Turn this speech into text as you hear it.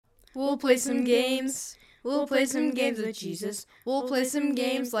We'll play some games. We'll play some games with Jesus. We'll play some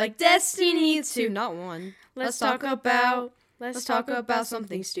games like Destiny 2, not 1. Let's talk about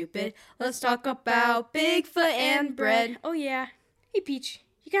something stupid. Let's talk about Bigfoot and bread. Oh yeah. Hey Peach,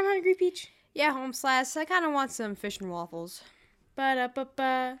 you kinda hungry, Peach? Yeah, home slash. I kinda want some fish and waffles.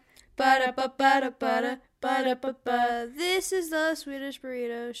 Ba-da-ba-ba. Ba-da-ba-ba-da-ba-da. Ba-da-ba-ba. This is the Swedish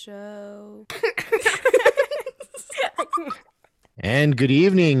Burrito Show. And good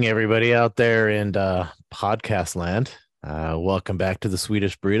evening, everybody out there in podcast land. Welcome back to the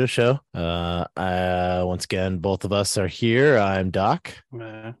Swedish Burrito Show. Once again, both of us are here. I'm Doc.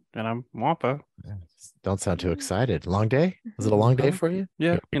 And I'm Wampa. Don't sound too excited. Long day? Was it a long day for you?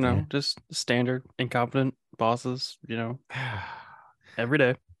 Yeah, just standard incompetent bosses, every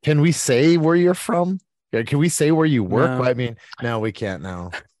day. Can we say where you're from? Can we say where you work? No. I mean, no, we can't now.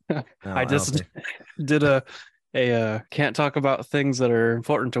 No, I just did a can't talk about things that are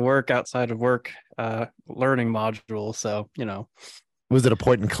important to work outside of work learning module. So, Was it a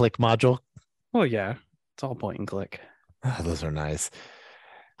point and click module? Oh, yeah. It's all point and click. Oh, those are nice.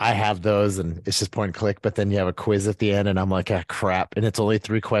 I have those and it's just point and click, but then you have a quiz at the end and I'm like, ah, crap. And it's only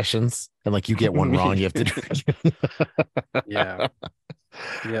 3 questions. And like you get one wrong, you have to do it. Yeah.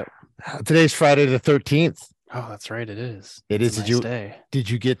 Yep. Today's Friday the 13th. Oh, that's right. It is. It It's is. a nice day. Did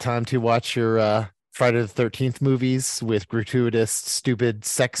you get time to watch your Friday the 13th movies with gratuitous, stupid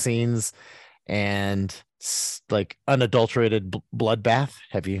sex scenes and like unadulterated bloodbath?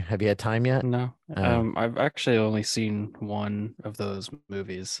 Have you had time yet? No. I've actually only seen one of those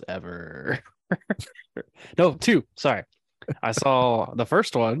movies ever. No, 2. Sorry. I saw the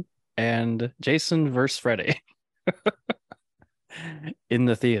first one and Jason vs. Freddy in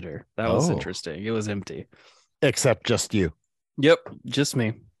the theater. That was interesting. It was empty. Except just you. Yep, just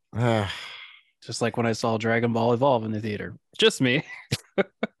me. Just like when I saw Dragon Ball Evolve in the theater. Just me.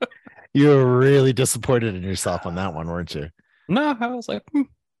 You were really disappointed in yourself on that one, weren't you? No, I was like,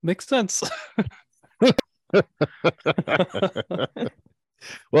 makes sense.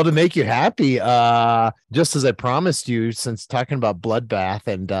 Well, to make you happy, just as I promised you, since talking about bloodbath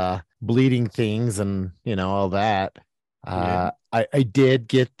and bleeding things and all that, I did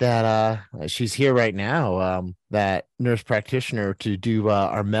get that she's here right now, that nurse practitioner to do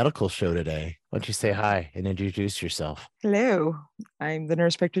our medical show today. Why don't you say hi and introduce yourself? Hello, I'm the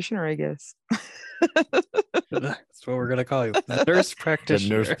nurse practitioner, I guess. That's what we're gonna call you, the nurse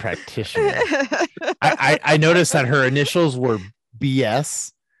practitioner. The nurse practitioner. I noticed that her initials were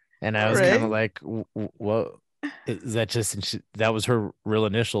BS, and I was kind of like, "What is that?" That was her real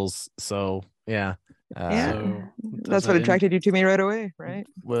initials. So yeah. So that's what attracted you to me right away, right?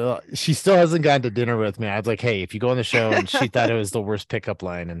 Well, she still hasn't gone to dinner with me. I was like, hey, if you go on the show, and she thought it was the worst pickup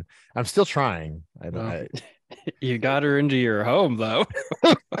line, and I'm still trying. You got her into your home though.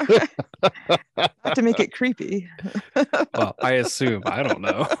 Not to make it creepy. Well, I assume. I don't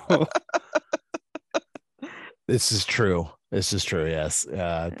know. This is true. Yes.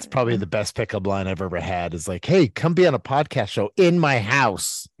 It's probably the best pickup line I've ever had. Is like, hey, come be on a podcast show in my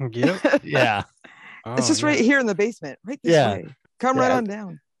house. Yep. Yeah. It's just right here in the basement, right this way. Come right on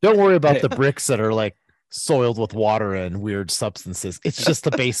down. Don't worry about the bricks that are like soiled with water and weird substances. It's just the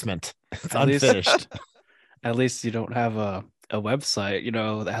basement. It's unfinished. At least you don't have a website,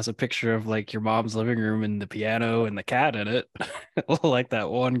 that has a picture of like your mom's living room and the piano and the cat in it. Like that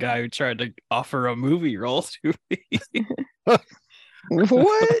one guy who tried to offer a movie role to me.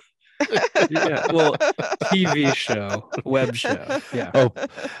 What? Yeah, well, TV show, web show. Yeah. Oh,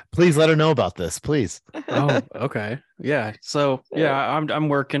 please let her know about this, please. Oh, okay. Yeah. So yeah, I'm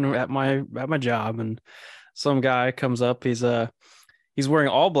working at my job, and some guy comes up. He's wearing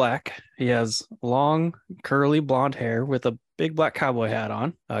all black. He has long curly blonde hair with a big black cowboy hat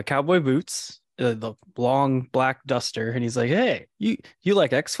on, cowboy boots, the long black duster, and he's like, "Hey, you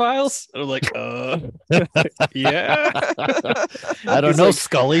like X-Files?" I'm like, yeah. I don't know,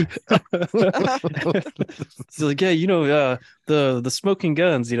 Scully. He's like, yeah, the smoking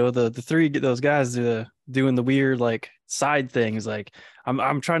guns, the 3 those guys doing the weird like side things. Like,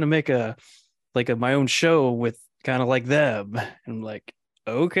 I'm trying to make my own show with kind of like them. And I'm like,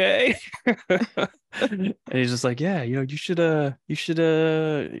 okay. And he's just like, yeah, you should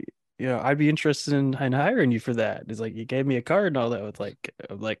I'd be interested in hiring you for that. He's like, you gave me a card and all that.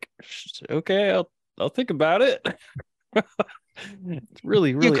 I'm like, okay, I'll think about it. It's really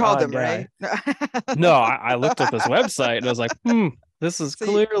You called him, guy. right? No, I looked up his website and I was like, this is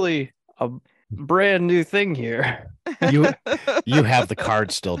clearly a brand new thing here. You have the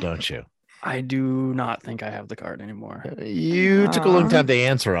card still, don't you? I do not think I have the card anymore. You took a long time to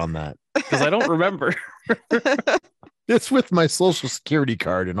answer on that. Because I don't remember. It's with my social security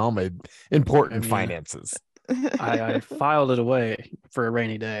card and all my important finances. I filed it away for a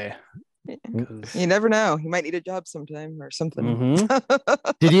rainy day. You never know. He might need a job sometime or something.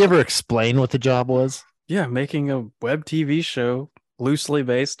 Did he ever explain what the job was? Yeah, making a web TV show loosely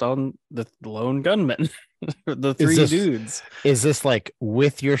based on the lone gunman, the three dudes. Is this like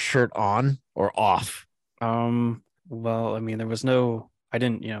with your shirt on or off? Well, I mean, I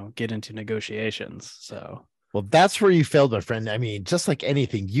didn't, get into negotiations, so. Well, that's where you failed, my friend. I mean, just like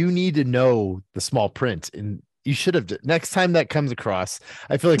anything, you need to know the small print, and you should have. Next time that comes across,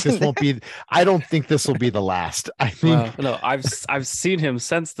 I feel like this won't be. I don't think this will be the last. I mean, no, I've seen him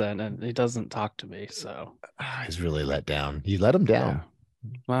since then, and he doesn't talk to me. So he's really let down. You let him down.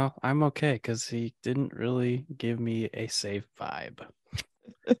 Yeah. Well, I'm okay because he didn't really give me a safe vibe.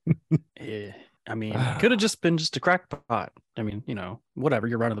 Yeah. I mean, could have just been a crackpot. I mean, whatever,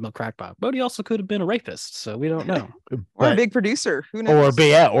 you're running the mill crackpot. But he also could have been a rapist, so we don't know. Or a big producer. Who knows?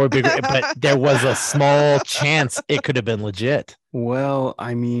 Or big. But there was a small chance it could have been legit. Well,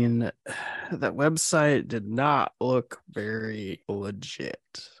 I mean, that website did not look very legit.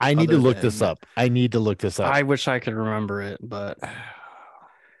 I need to look this up. I wish I could remember it, but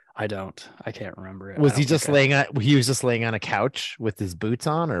I don't. I can't remember it. Was he just laying on? He was just laying on a couch with his boots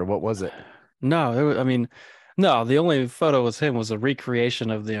on, or what was it? No, no. The only photo was him. Was a recreation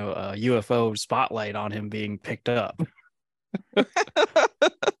of the UFO spotlight on him being picked up.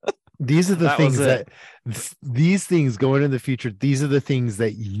 These are the things these things going in the future. These are the things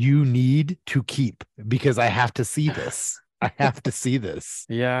that you need to keep because I have to see this. I have to see this.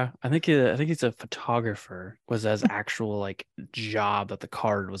 Yeah, I think he's a photographer. Was his actual job that the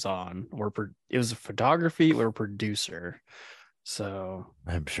card was on, or it was a photography or a producer. So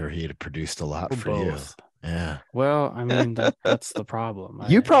I'm sure he had produced a lot for both. You. Yeah. Well, I mean that's the problem.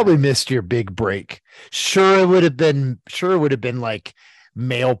 You probably missed your big break. Sure, it would have been like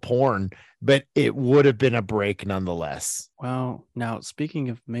male porn, but it would have been a break nonetheless. Well, now speaking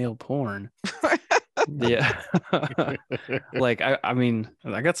of male porn, yeah, I mean,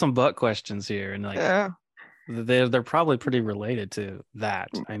 I got some butt questions here, and they're probably pretty related to that.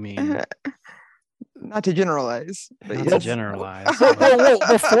 I mean. Not to generalize, but not to generalize. Well,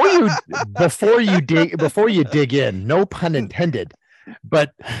 before you dig in, no pun intended,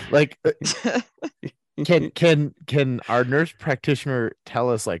 but can our nurse practitioner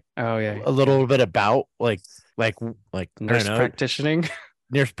tell us a little bit about nurse practitioning?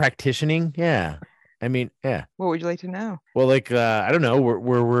 Nurse practitioning, yeah. I mean, yeah. What would you like to know? Well, I don't know.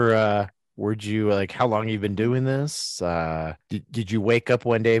 Where'd you how long you've been doing this? Did you wake up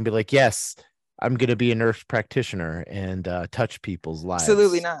one day and be like, yes, I'm going to be a nurse practitioner and touch people's lives?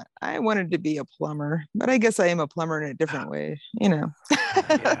 Absolutely not. I wanted to be a plumber, but I guess I am a plumber in a different way, Yeah.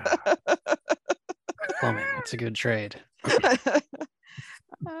 Plumbing, it's a good trade. But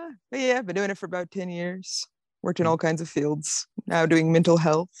yeah, I've been doing it for about 10 years. Worked in all kinds of fields. Now doing mental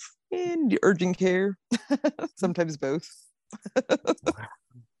health and urgent care. Sometimes both.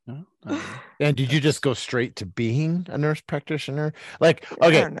 And did you just go straight to being a nurse practitioner?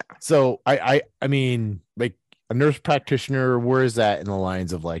 Okay, so I mean, a nurse practitioner, where is that in the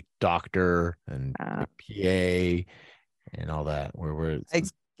lines of doctor and PA and all that? I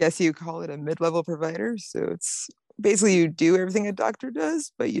guess you call it a mid-level provider. So it's basically you do everything a doctor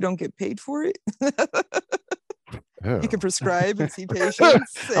does, but you don't get paid for it. You can prescribe and see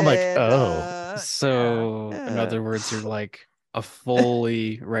patients. So in other words, you're like a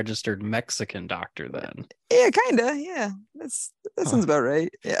fully registered Mexican doctor then. Yeah, kind of. Yeah, that sounds about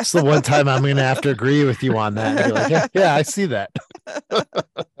right. Yeah. So one time I'm going to have to agree with you on that. You're like, yeah, I see that.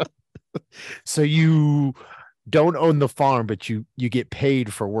 So you don't own the farm, but you get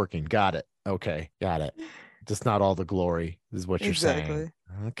paid for working. Got it. Okay, got it. Just not all the glory is what you're saying.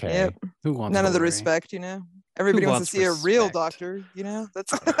 Okay. Yep. Who wants none glory? of the respect, Everybody wants to see a real doctor,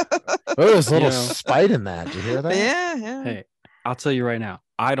 That's there's a little spite in that. Did you hear that? Yeah. Hey, I'll tell you right now,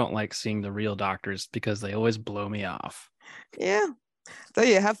 I don't like seeing the real doctors because they always blow me off. Yeah. I'll tell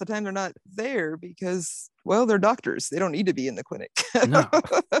you, half the time they're not there because, well, they're doctors. They don't need to be in the clinic. No.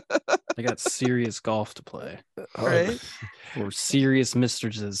 They got serious golf to play. Right. Or serious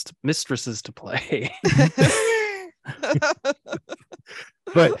mistresses to play.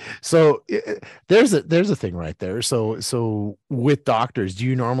 But so there's a thing right there. So with doctors, do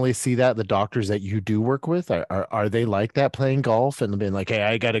you normally see that the doctors that you do work with are they like that, playing golf and being like, hey,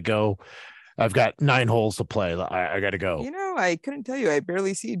 I gotta go, I've got 9 holes to play, I gotta go? I couldn't tell you. I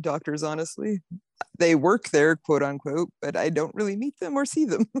barely see doctors, honestly. They work there, quote unquote, but I don't really meet them or see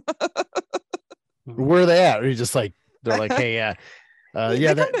them. Where are they at? Or you just they're like, hey,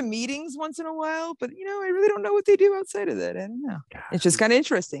 They come to meetings once in a while, but I really don't know what they do outside of that. I don't know. It's just kind of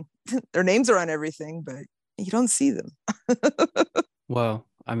interesting. Their names are on everything, but you don't see them. Well,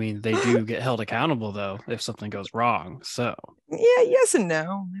 I mean, they do get held accountable though if something goes wrong. So yeah, yes and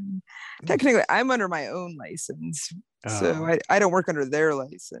no. Technically, I'm under my own license, so I don't work under their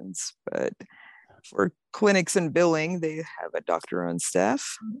license. But for clinics and billing, they have a doctor on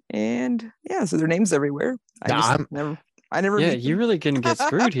staff, and so their name's everywhere. I never. Yeah, you really can get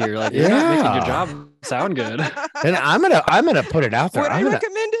screwed here. Like, you're not making your job sound good. And I'm gonna put it out there. Would I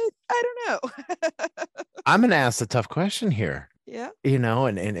recommend it? I don't know. I'm gonna ask a tough question here. Yeah.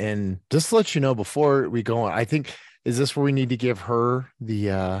 And just to let you know before we go on, I think, is this where we need to give her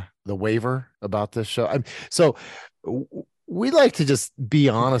the waiver about this show? So we like to just be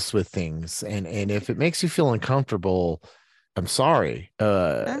honest with things, and if it makes you feel uncomfortable, I'm sorry.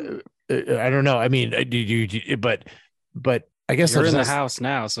 I don't know. I mean, but I guess you're in the house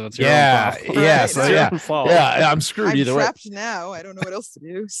now, so it's your own fault. Yeah, so your own fault. Yeah, I'm screwed either way. I'm trapped now. I don't know what else to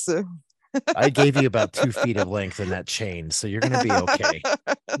do. So I gave you about 2 feet of length in that chain, so you're gonna be okay.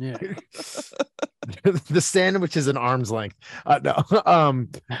 Yeah. The sandwich is an arm's length. No.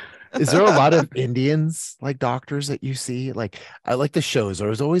 Is there a lot of Indians like doctors that you see? Like, I like the shows.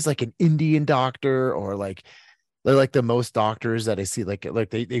 There's always like an Indian doctor, or like they're like the most doctors that I see, like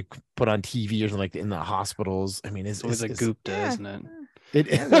they put on TV or something, like in the hospitals. I mean, it's always a Gupta, isn't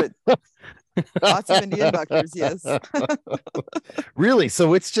it? Lots of Indian doctors, yes. Really?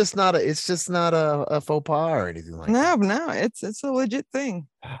 So it's just not a faux pas or anything like that. No, it's a legit thing.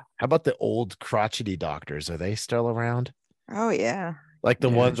 How about the old crotchety doctors? Are they still around? Oh yeah. Like the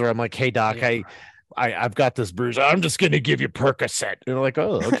ones where I'm like, hey doc, I've got this bruise. I'm just gonna give you Percocet. And they're like,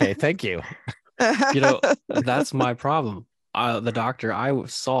 oh, okay, thank you. That's my problem. The doctor I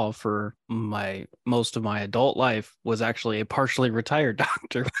saw for most of my adult life was actually a partially retired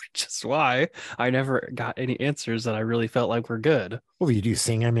doctor, which is why I never got any answers that I really felt like were good. What were you do?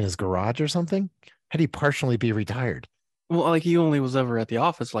 Seeing him in his garage or something? How do you partially be retired? Well, like, he only was ever at the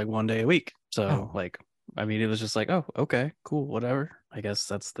office like 1 day a week. So I mean, it was just like, oh, okay, cool, whatever. I guess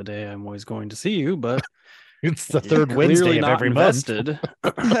that's the day I'm always going to see you, but it's the third Wednesday of every month.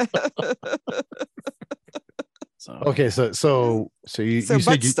 So okay, so you said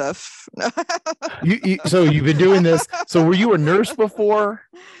butt stuff. So you've been doing this. So were you a nurse before,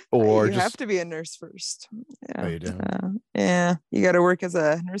 or you have to be a nurse first? Yeah, you do. You got to work as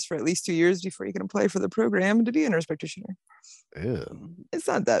a nurse for at least 2 years before you can apply for the program to be a nurse practitioner. Ew. It's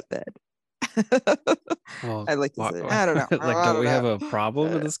not that bad. Well, I like to say, I don't know. Don't we have a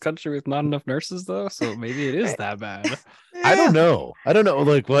problem in this country with not enough nurses though? So maybe it is that bad. Yeah. I don't know.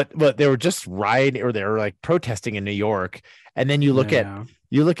 Like what they were just rioting, or they were like protesting in New York. And then you look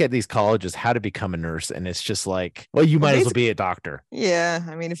at these colleges, how to become a nurse, and it's just like, well, you might as well be a doctor. Yeah.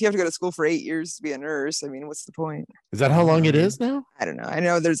 I mean, if you have to go to school for 8 years to be a nurse, I mean, what's the point? Is that how long it is now? I don't know. I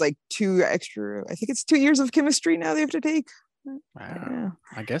know there's like 2 extra, I think it's 2 years of chemistry now they have to take. Wow. Yeah.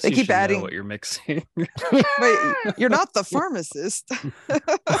 I guess they you keep should adding know what you're mixing. Wait, you're not the pharmacist.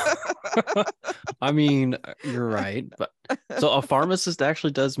 I mean, you're right, but so a pharmacist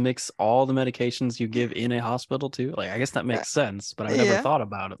actually does mix all the medications you give in a hospital too. Like, I guess that makes sense, but I've never thought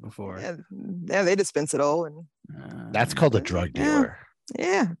about it before. Yeah, they dispense it all, and that's called a drug dealer.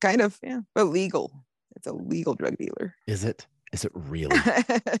 Yeah, kind of. Yeah, but legal. It's a legal drug dealer. Is it? Is it really?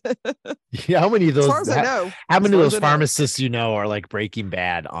 Yeah, how many of those? As far as I know. How many of those pharmacists are like Breaking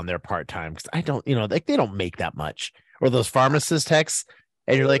Bad on their part time? Because I don't, like they don't make that much. Or those pharmacist techs,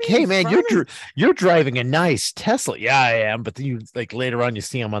 and you're like, hey man, you're driving a nice Tesla. Yeah, I am. But then you like later on you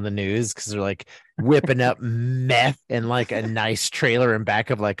see them on the news because they're like whipping up meth in like a nice trailer in back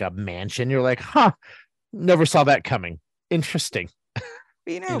of like a mansion. You're like, huh? Never saw that coming. Interesting.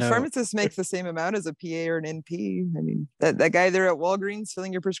 But pharmacists make the same amount as a PA or an NP. I mean, that guy there at Walgreens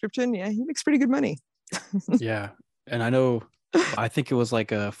filling your prescription, he makes pretty good money. Yeah. And I think it was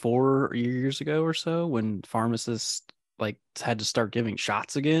like 4 years ago or so when pharmacists like had to start giving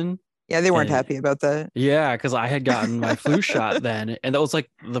shots again. Yeah, they weren't happy about that. Yeah, because I had gotten my flu shot then. And that was like,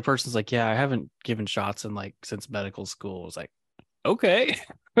 the person's like, yeah, I haven't given shots in like since medical school. I was like, okay.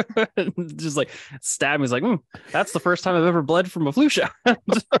 Just like stab me. He's like, that's the first time I've ever bled from a flu shot. Did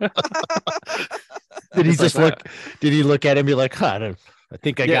he just look? Did he look at him and be like, huh, I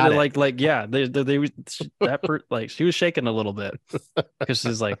think I got it. Like she was shaking a little bit because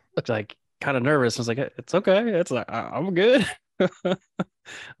she's like kind of nervous. I was like, it's okay. It's like, I'm good.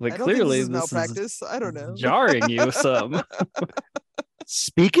 Like, clearly this is malpractice. I don't know. Jarring you some.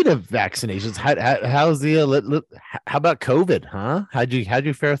 Speaking of vaccinations, how's how about COVID? Huh? How'd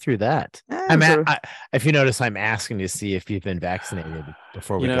you fare through that? If you notice, I'm asking to see if you've been vaccinated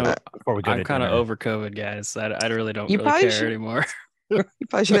before we go. I'm kind of over COVID, guys. I really don't really care anymore. You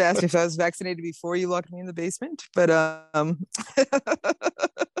probably should have asked me if I was vaccinated before you locked me in the basement, but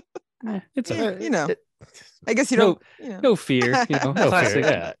it's I guess you don't. No fear. No fear.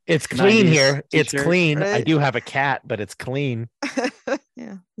 Yeah. It's clean here. It's clean. Right? I do have a cat, but it's clean.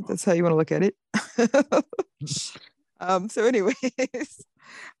 Yeah, that's how you want to look at it. So, anyways,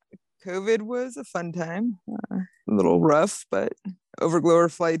 COVID was a fun time. A little rough, but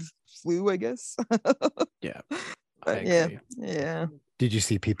overglorified flu, I guess. Yeah. But yeah. Did you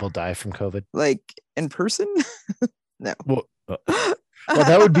see people die from COVID? Like in person? No. Well,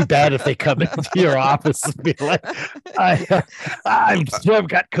 that would be bad if they come into your office and be like, I've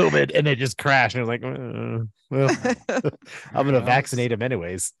got COVID, and they just crash. And you're like, well, I'm going to vaccinate them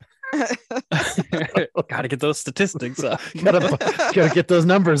anyways. Got to get those statistics up. Gotta get those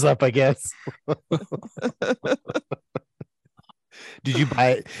numbers up, I guess. Did you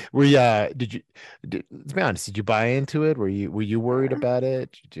buy it? Let's be honest, did you buy into it? Were you worried about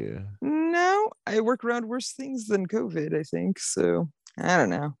it? No, I work around worse things than COVID, I think. So I don't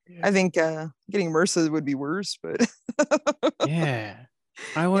know. Yeah. I think getting MRSA would be worse, but yeah.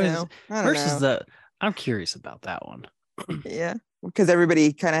 I don't know. I'm curious about that one. Yeah. Because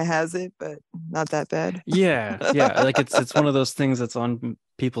everybody kind of has it, but not that bad. Yeah. Like it's one of those things that's on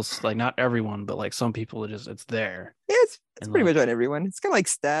people's, like, not everyone, but like some people it's there. Yeah, it's pretty much on everyone. It's kind of like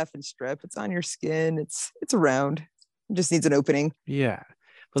staph and strep. It's on your skin. It's around. It just needs an opening. Yeah.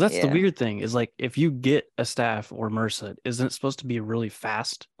 But that's the weird thing is, like, if you get a staph or MRSA, isn't it supposed to be a really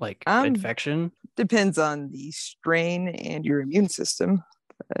fast infection? Depends on the strain and your immune system,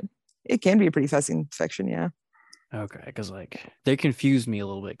 but it can be a pretty fast infection. Yeah. Okay, because like they confused me a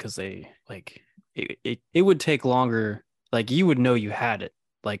little bit because they like it would take longer. Like you would know you had it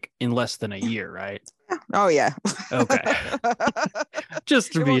like in less than a year, right? Oh yeah. Okay.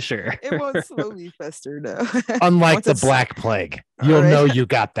 Just to be sure. It won't slowly fester, no. Unlike the Black Plague, you'll know you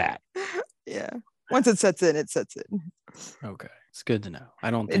got that. Yeah. Once it sets in, it sets in. Okay. It's good to know.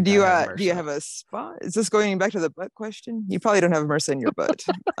 I don't think do you have a spot? Is this going back to the butt question? You probably don't have MRSA in your butt.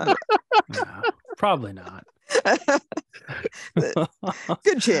 No, probably not.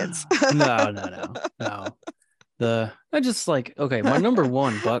 Good chance. No. I just like, okay, my number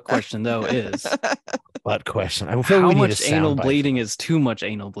one butt question though is butt question. How much anal bleeding is too much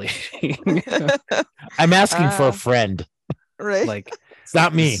anal bleeding? I'm asking for a friend. Right. Like it's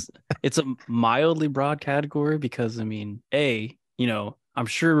not me. It's a mildly broad category because I mean, I'm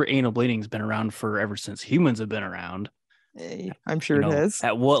sure anal bleeding's been around ever since humans have been around. Hey, I'm sure it has.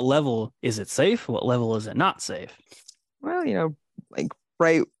 At what level is it safe? What level is it not safe? Well, like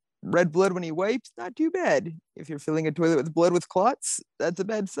bright red blood when you wipe, not too bad. If you're filling a toilet with blood with clots, that's a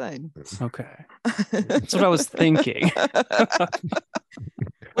bad sign. Okay. That's what I was thinking.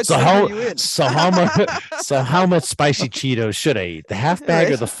 So how much spicy Cheetos should I eat? The half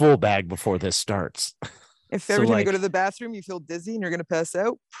bag or the full bag before this starts? If every time you go to the bathroom you feel dizzy and you're gonna pass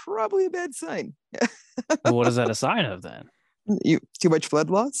out, probably a bad sign. Well, what is that a sign of then? Too much blood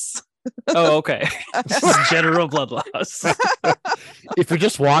loss. Oh, okay. Just general blood loss. If you're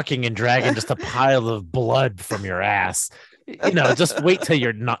just walking and dragging just a pile of blood from your ass, just wait till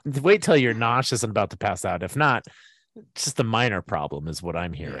you're nauseous and about to pass out. If not, it's just a minor problem is what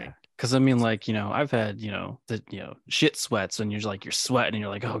I'm hearing. Yeah. Because I mean, like, I've had, shit sweats and you're sweating and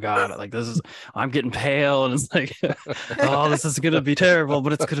you're like, oh God, like I'm getting pale. And it's like, oh, this is going to be terrible,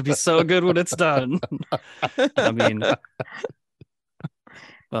 but it's going to be so good when it's done. I mean,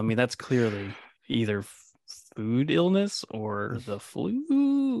 that's clearly either food illness or the flu.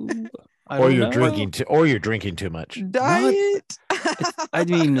 Or you're drinking too much. Diet. I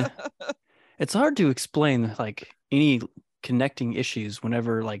mean, it's hard to explain like any connecting issues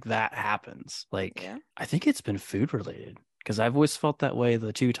whenever like that happens. Like, I think it's been food related because I've always felt that way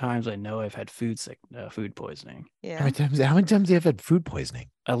the 2 times I know I've had food poisoning. Yeah. How many times have you had food poisoning?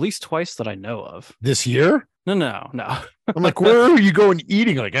 At least twice that I know of. This year? No. I'm like, where are you going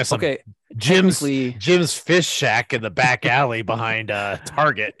eating? Like, I guess okay. Jim's Fish Shack in the back alley behind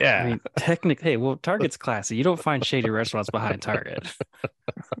Target. Yeah. I mean, technically, Target's classy. You don't find shady restaurants behind Target.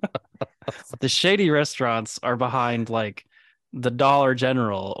 The shady restaurants are behind like the Dollar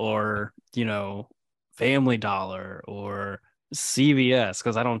General or, Family Dollar or CVS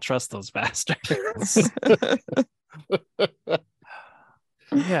because I don't trust those bastards.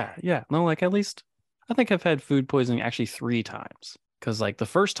 Yeah. No, like at least I think I've had food poisoning actually 3 times because like the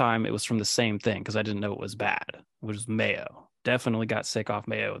first time it was from the same thing because I didn't know it was bad. It was mayo. definitely got sick off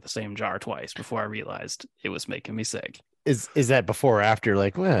mayo with the same jar twice before I realized it was making me sick. Is that before or after?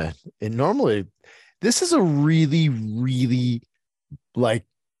 Like, well, and normally this is a really, really like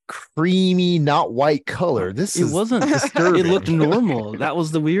creamy, not white color. This It is wasn't disturbing. It looked normal. That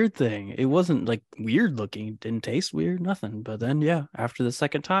was the weird thing. It wasn't like weird looking. It didn't taste weird, nothing. But then, yeah, after the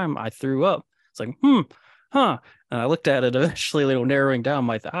second time, I threw up. It's like, huh. And I looked at it eventually, narrowing down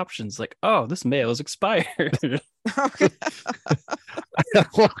my options. Like, oh, this mayo is expired. Okay.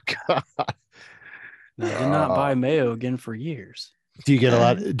 Oh God. And I did not buy mayo again for years. Do you get a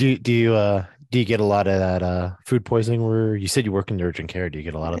lot? Do you get a lot of that food poisoning? Where you said you work in urgent care, do you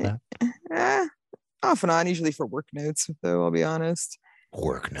get a lot of that? Off and on, usually for work notes, though, I'll be honest.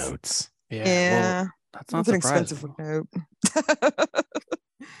 Work notes. Yeah. Well, that's not It's an surprising. expensive work note.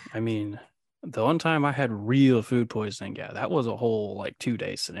 I mean, the one time I had real food poisoning, yeah, that was a whole like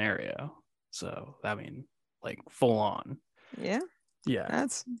 2-day scenario. So, I mean, like full on. Yeah. Yeah.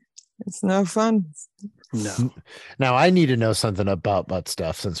 It's no fun. No. Now I need to know something about butt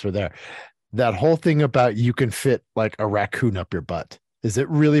stuff since we're there. That whole thing about you can fit like a raccoon up your butt. Is it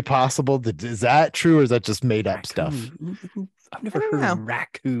really possible? Is that true, or is that just made up stuff? I've never I don't heard of know.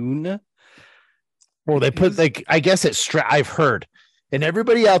 raccoon. Well, they put like, I guess it's I've heard, and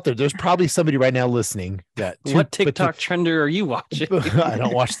everybody out there's probably somebody right now listening that What TikTok trender are you watching? I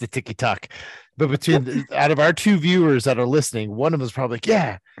don't watch the TikTok, but out of our 2 viewers that are listening, one of them is probably like,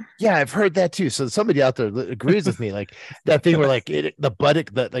 yeah, I've heard that too. So somebody out there agrees with me, like that thing where like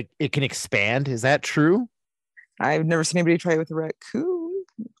it can expand. Is that true? I've never seen anybody try it with a raccoon.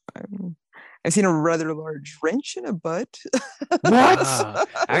 I've seen a rather large wrench in a butt. What?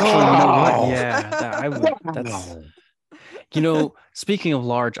 Actually, you know what? Oh. Yeah, that's speaking of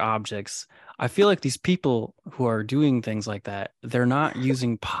large objects, I feel like these people who are doing things like that, they're not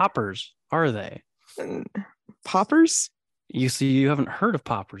using poppers, are they? Poppers? You haven't heard of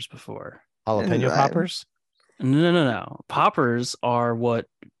poppers before. Jalapeno poppers? No. Poppers are what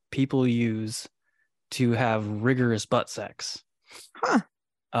people use to have rigorous butt sex. Huh.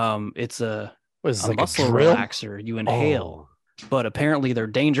 It's a Like muscle relaxer you inhale, but apparently they're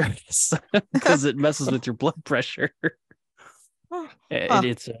dangerous because it messes with your blood pressure.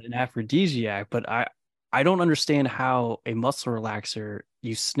 It's an aphrodisiac, but I don't understand how a muscle relaxer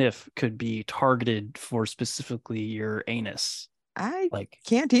you sniff could be targeted for specifically your anus. I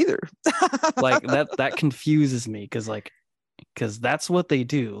can't either. Like that confuses me because that's what they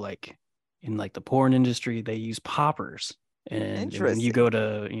do. Like in like the porn industry, they use poppers. And when you go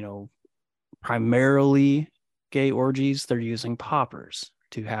to, primarily gay orgies, they're using poppers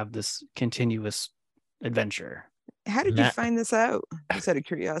to have this continuous adventure. How did you find this out? Just out of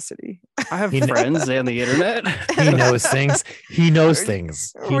curiosity. I have friends and the internet. He knows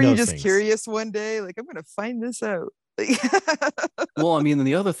things. Were you just curious one day? Like, I'm going to find this out. Well, I mean,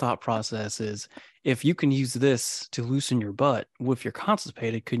 the other thought process is if you can use this to loosen your butt, if you're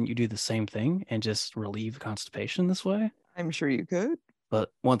constipated, couldn't you do the same thing and just relieve constipation this way? I'm sure you could.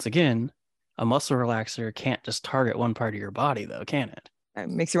 But once again, a muscle relaxer can't just target one part of your body, though, can it? It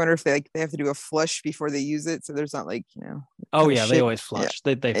makes you wonder if they have to do a flush before they use it, so there's not Oh yeah, they always flush.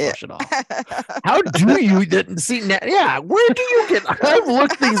 Yeah. They flush it off. How do you see? Yeah, where do you get? I've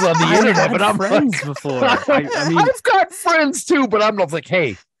looked things on the internet, but I'm friends before. I mean, I've got friends too, but I'm not like,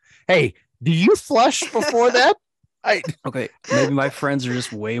 hey, do you flush before that? Okay, maybe my friends are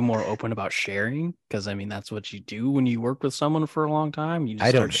just way more open about sharing because I mean that's what you do when you work with someone for a long time. You just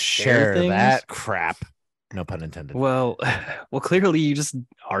I don't share that crap. No pun intended. Well, clearly you just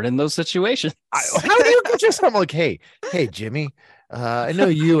aren't in those situations. How do you just? I'm like, hey, Jimmy. I know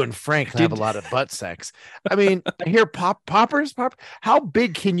you and Frank have a lot of butt sex. I mean, I hear poppers. How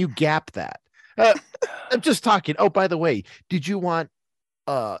big can you gap that? I'm just talking. Oh, by the way, did you want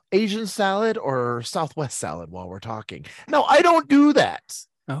Asian salad or Southwest salad while we're talking? No, I don't do that.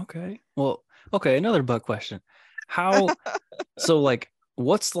 Okay. Well, another butt question. How so like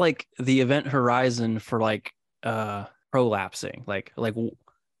what's like the event horizon for like prolapsing? Like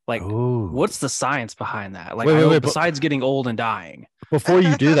Ooh. What's the science behind that? Like wait, besides getting old and dying. Before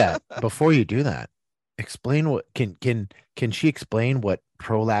you do that, explain what can she explain what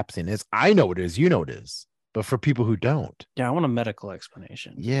prolapsing is? I know what it is, you know what it is. But for people who don't. Yeah, I want a medical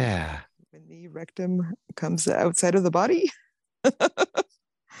explanation. Yeah. When the rectum comes outside of the body.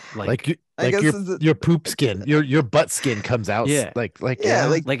 like your poop skin, your butt skin comes out. Yeah. Like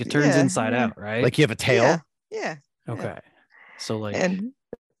it turns inside out, right? Like you have a tail. Yeah. Okay. So like and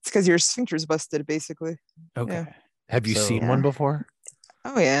it's because your sphincter's busted, basically. Okay. Yeah. Have you seen one before?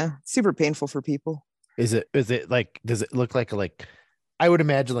 Oh yeah. Super painful for people. Is it like, does it look like I would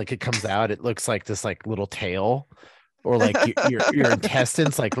imagine like it comes out, it looks like this like little tail or like your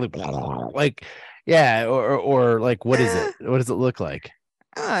intestines, like yeah, or like what is it? What does it look like?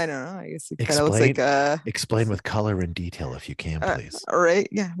 I don't know. I guess it kind of looks like Explain with color and detail if you can, please. All right.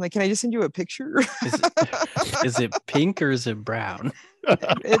 Yeah. Like, can I just send you a picture? Is it pink or is it brown?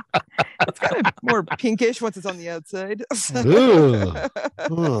 It's kind of more pinkish once it's on the outside. Ugh.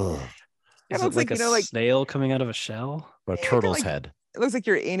 Ugh. Is It it looks like like, a like snail coming out of a shell? A Yeah, turtle's like- head. it looks like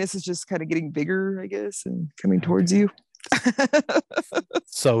your anus is just kind of getting bigger, I guess, and coming towards you.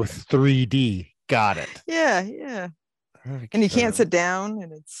 So 3D. Got it. Yeah. And you can't sit down,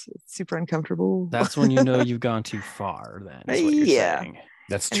 and it's super uncomfortable. That's when you know you've gone too far. Then is what you're Yeah. saying.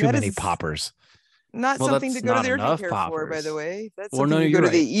 That's And too that many is- poppers. Not Well, something that's to go to not the urgent enough care for, by poppers. the way. That's Well, something no, you go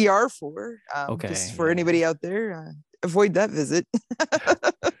you're to the ER for. Okay, Just for yeah. anybody out there, avoid that visit.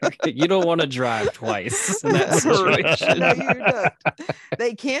 You don't want to drive twice in that situation. No, you don't.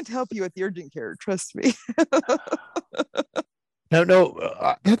 They can't help you at the urgent care. Trust me.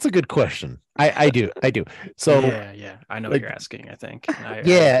 No, that's a good question. I do. So yeah, I know what like, you're asking. I think. I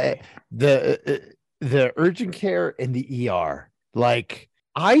yeah, agree. the urgent care and the ER. Like,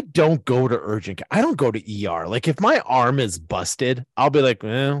 I don't go to urgent care. I don't go to ER. Like, if my arm is busted, I'll be like,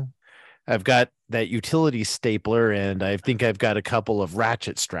 well, I've got that utility stapler, and I think I've got a couple of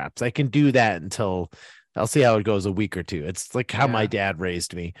ratchet straps. I can do that until I'll see how it goes a week or two. It's like how my Yeah. dad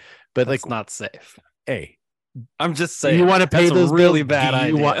raised me. But That's like, not safe. hey, I'm just do saying. you want to pay that's those a really bills? bad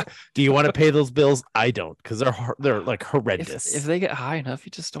do you idea. do you want to pay those bills? I don't, because they're like horrendous. If they get high enough, you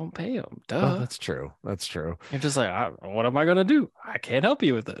just don't pay them. Duh. Oh, that's true. That's true. You're just like, what am I gonna do? I can't help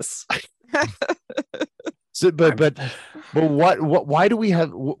you with this. So, but what why do we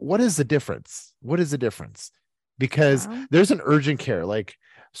have what is the difference? What is the difference? Because there's an urgent care, like,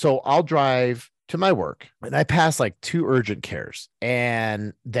 so I'll drive to my work and I pass like 2 urgent cares,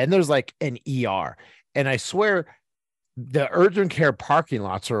 and then there's like an ER, and I swear the urgent care parking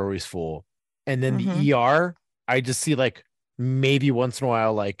lots are always full, and then the ER, I just see like maybe once in a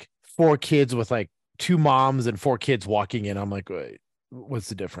while like 4 kids with like 2 moms and 4 kids walking in. I'm like, wait, what's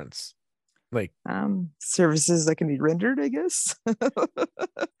the difference? Like, services that can be rendered, I guess.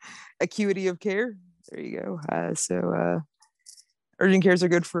 Acuity of care. There you go. So urgent cares are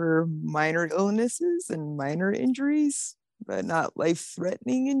good for minor illnesses and minor injuries, but not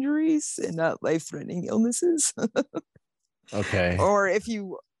life-threatening injuries and not life-threatening illnesses. okay. Or if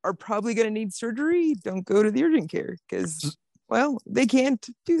you are probably going to need surgery, don't go to the urgent care, because, well, they can't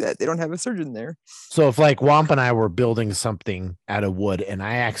do that. They don't have a surgeon there. So if like Wampa and I were building something out of wood and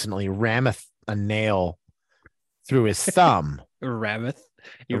I accidentally ram a nail through his thumb. Rammeth.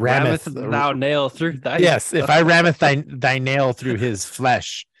 You Rammeth, rammeth thou nail through thy. Yes, if I rammeth thy nail through his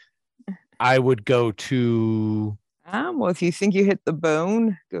flesh, I would go to. Well, if you think you hit the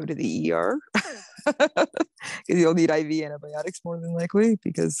bone, go to the ER. Because you'll need IV antibiotics more than likely,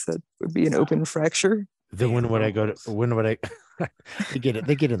 because that would be an open fracture. Then when would I go to? When would I? They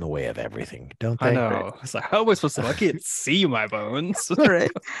get in the way of everything, don't they? I know. It's like, how am I supposed to? I can't see my bones. All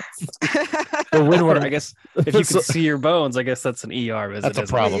right. But when would I guess if you can see your bones, I guess that's an ER visit. That's a isn't it?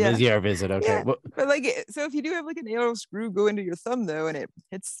 problem. Yeah. Is ER visit okay? Yeah. Well, But like, so if you do have like a nail screw go into your thumb though, and it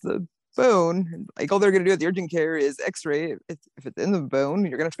hits the bone, like all they're gonna do at the urgent care is X-ray. If it's in the bone,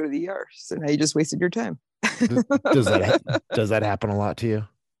 you're gonna have to go to the ER. So now you just wasted your time. does that happen a lot to you?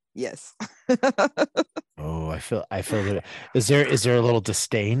 Yes. Oh, I feel that. Is there a little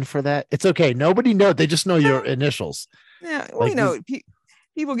disdain for that? It's okay. Nobody knows. They just know your initials. Yeah. Well, Like you know,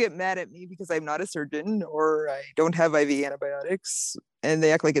 people get mad at me because I'm not a surgeon or I don't have IV antibiotics, and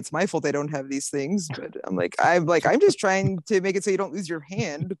they act like it's my fault I don't have these things. But I'm just trying to make it so you don't lose your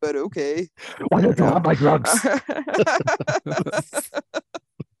hand. But okay. Why don't you have my drugs?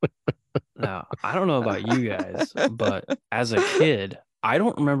 Now, I don't know about you guys, but as a kid, I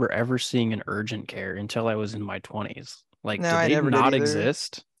don't remember ever seeing an urgent care until I was in my 20s. Like, No, did I they never did not either.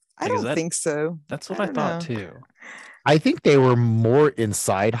 exist? I Like, is don't that- think so. That's what I I don't thought know. too. I think they were more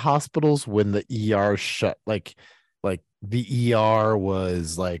inside hospitals when the ER shut. Like the ER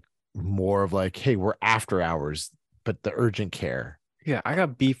was like more of like, hey, we're after hours, but the urgent care. Yeah, I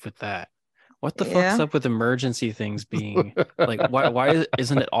got beef with that. What the fuck's Yeah. up with emergency things being like, why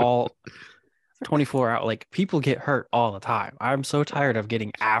isn't it all 24 hours? Like, people get hurt all the time. I'm so tired of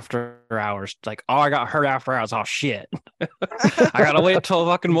getting after hours. Like, oh, I got hurt after hours. Oh shit. I gotta wait till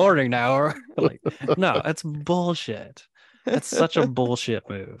fucking morning now. Or like, no, that's bullshit. That's such a bullshit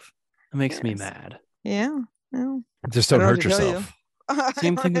move. It makes me Yes. mad. Yeah. Well, Just I don't don't know hurt what to tell you. yourself.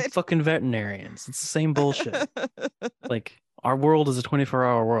 Same thing with Right? fucking veterinarians. It's the same bullshit. Like, our world is a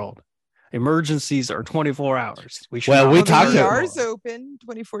 24-hour world. Emergencies are 24 hours. We should Well, not we let talked them the to- go. ER's open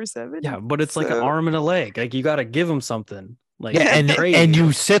 24/7. Yeah, but it's like an arm and a leg. Like you got to give them something. Like Yeah, and trade.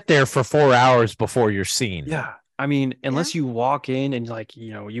 you sit there for 4 hours before you're seen. Yeah. I mean, unless you walk in and like,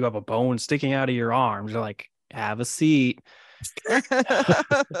 you have a bone sticking out of your arms, you're like, have a seat.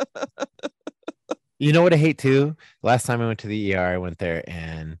 You know what I hate too? Last time I went to the ER, I went there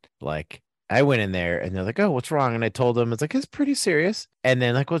and like I went in there and they're like, "Oh, what's wrong?" And I told them it's like it's pretty serious. And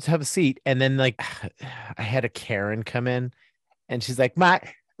then like, let's have a seat. And then like I had a Karen come in and she's like, "My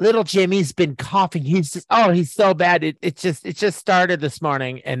little Jimmy's been coughing. He's so bad. It just started this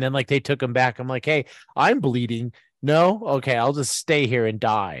morning." And then like they took him back. I'm like, "Hey, I'm bleeding. No, okay, I'll just stay here and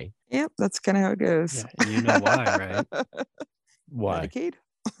die." Yep, that's kind of how it goes. Yeah, you know why, right? Why? Medicaid.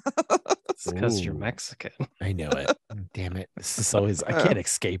 It's because you're Ooh. Mexican. I know it. Damn it. This is always I can't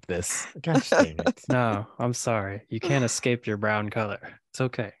escape this. Gosh dang it. No, I'm sorry. You can't escape your brown color. It's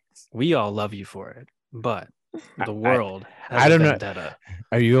okay. We all love you for it, but the world has I don't a know. vendetta.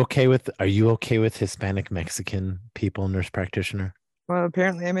 Are you okay with Hispanic Mexican people, nurse practitioner? Well,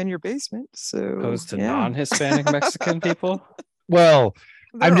 apparently I'm in your basement, so Opposed to yeah. non-Hispanic Mexican people. Well,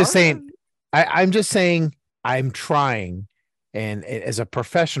 I'm There just are. saying I'm just saying I'm trying. And as a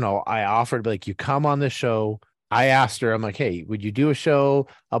professional, I offered like you come on the show. I asked her, I'm like, "Hey, would you do a show,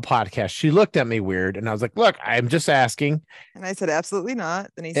 a podcast?" She looked at me weird, and I was like, "Look, I'm just asking." And I said, absolutely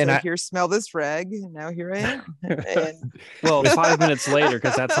not. Then he And said, here, smell this rag. And now here I am. And Well, 5 minutes later,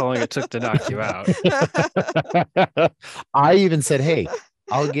 because that's how long it took to knock you out. I even said, "Hey,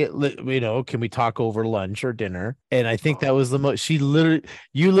 I'll get, can we talk over lunch or dinner?" And I think that was the most. You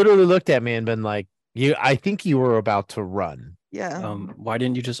literally looked at me and been like, I think you were about to run. yeah. Why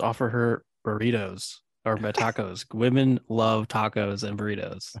didn't you just offer her burritos or tacos? Women love tacos and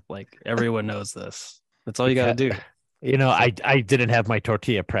burritos. Like everyone knows this. That's all you got to do. I didn't have my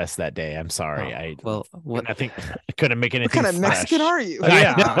tortilla press that day. I'm sorry. What? I think I couldn't make anything. What kind of Mexican fresh. are you?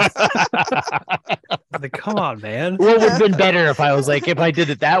 Yeah. Like, come on, man. What would have been better if I was like, if I did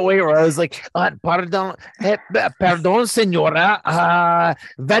it that way, or I was like, pardon, señora,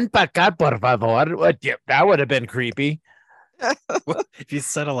 ven para acá, por favor. That would have been creepy. If you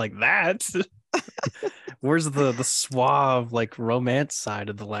said it like that, where's the suave, like romance side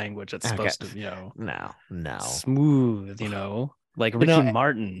of the language? It's supposed to, No. smooth, like Ricky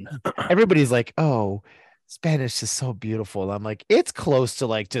Martin. Everybody's like, "Oh, Spanish is so beautiful." I'm like, it's close to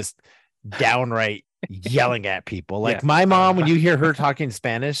like just downright yelling at people. Like my mom, when you hear her talking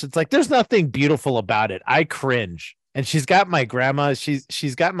Spanish, it's like there's nothing beautiful about it. I cringe. And she's got my grandma.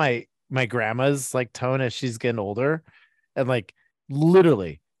 She's got my grandma's like tone as she's getting older, and like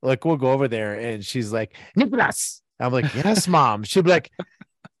literally, like we'll go over there and she's like, "Nicolas." I'm like, "Yes, mom." She'll be like,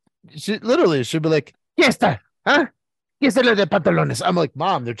 she'll be like, "Yes, sir. Huh? Yes, de pantalones." I'm like,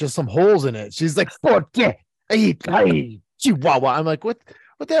 "Mom, there's just some holes in it." She's like, "Por qué? Ay, Chihuahua." I'm like, what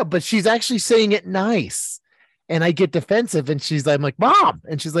the hell? But she's actually saying it nice. And I get defensive and I'm like, "Mom."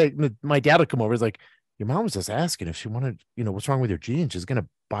 And she's like, my dad will come over. He's like, "Your mom was just asking if she wanted, what's wrong with your jeans. She's going to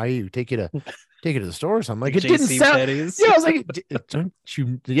buy you, take you to the store or something." Like, it didn't sound. Pennies. Yeah, I was like, "Don't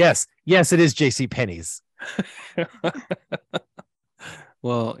you?" Yes, it is JC Penney's.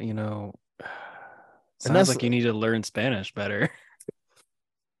 Well, sounds like you need to learn Spanish better.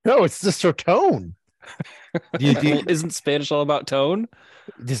 No, it's just her tone. Isn't Spanish all about tone?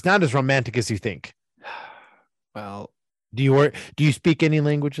 It's not as romantic as you think. Well, Do you speak any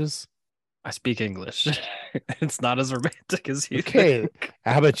languages? I speak English. It's not as romantic as you. Okay. think.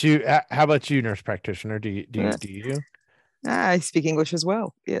 How about you, nurse practitioner? Do you? I speak English as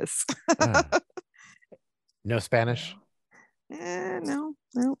well. Yes. No Spanish? No.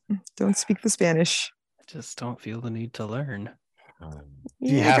 Don't speak the Spanish. I just don't feel the need to learn. Do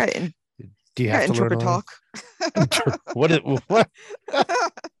you have to learn interpret talk? What do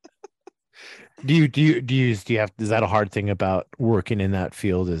you have? Is that a hard thing about working in that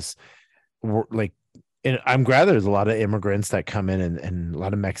field? Is like, and I'm glad there's a lot of immigrants that come in and a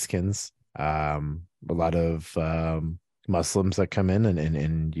lot of Mexicans, a lot of Muslims that come in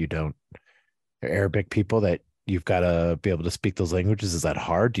and you don't, Arabic people that you've got to be able to speak those languages. Is that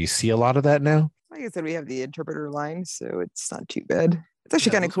hard? Do you see a lot of that now? Like I said, we have the interpreter line, so it's not too bad. It's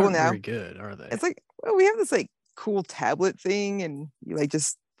actually kind of cool now. Very good, are they? It's like, well, we have this like cool tablet thing, and you like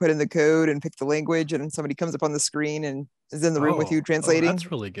just put in the code and pick the language, and somebody comes up on the screen and is in the room with you translating. That's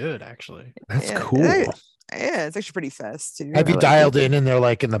really good, actually. That's cool. Yeah, it's actually pretty fast too. Have you dialed in and they're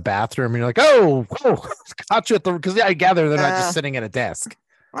like in the bathroom and you're like, oh, caught you at the, because I gather they're not just sitting at a desk.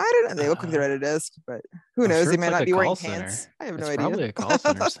 I don't know. They look like they're at a desk, but who knows? They might not be wearing pants. I have no idea. Probably a call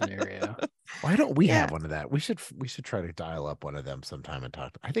center scenario. Why don't we have one of that? We should try to dial up one of them sometime and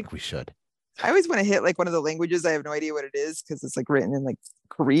talk. I think we should. I always want to hit like one of the languages. I have no idea what it is because it's like written in like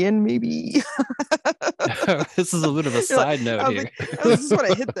Korean, maybe. This is a bit of a side note here. I just want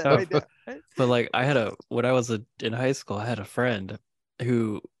to hit that right now. But like when I was in high school, I had a friend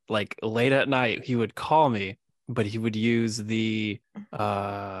who like late at night he would call me, but he would use the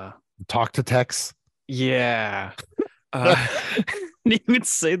talk to text. Yeah. He would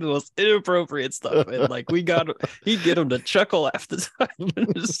say the most inappropriate stuff, and like he'd get him to chuckle half the time.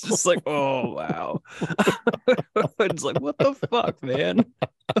 And it's just like, oh wow. It's like, what the fuck, man?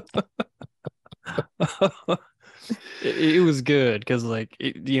 It was good because like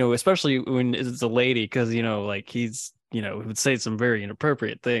especially when it's a lady, because like he's he would say some very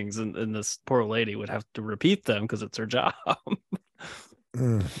inappropriate things, and this poor lady would have to repeat them because it's her job.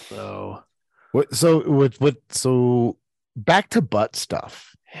 So so back to butt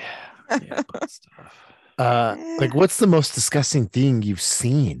stuff. Yeah, butt stuff. Like, what's the most disgusting thing you've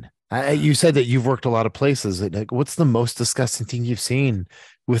seen? You said that you've worked a lot of places. Like, what's the most disgusting thing you've seen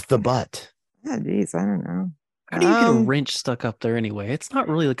with the butt? Oh, geez, I don't know. How do you get a wrench stuck up there anyway? It's not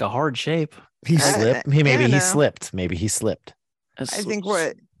really like a hard shape. He slipped. Maybe he slipped. Maybe he slipped. I think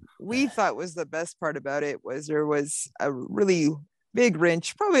what we thought was the best part about it was there was a really big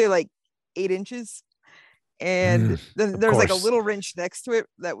wrench, probably like 8 inches. And then there's like a little wrench next to it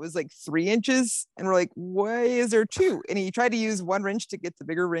that was like 3 inches. And we're like, why is there 2? And he tried to use one wrench to get the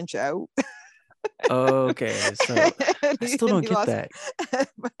bigger wrench out. Okay, so I still don't get that.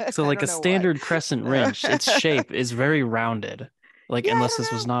 So like a standard crescent wrench, its shape is very rounded. Like unless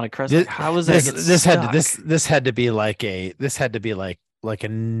this was not a crescent, how was that? This had to be like a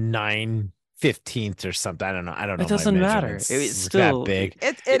 9/15 or something. I don't know. It doesn't matter. It's still that big.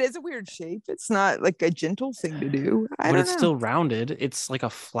 It is a weird shape. It's not like a gentle thing to do. But it's still rounded. It's like a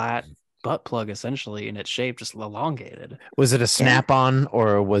flat butt plug essentially, in its shape, just elongated. Was it a snap-on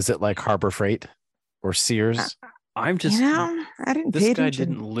or was it like Harbor Freight or Sears? I'm just I didn't. This guy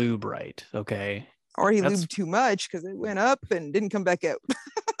didn't lube right. Okay. Or he lubed too much because it went up and didn't come back out.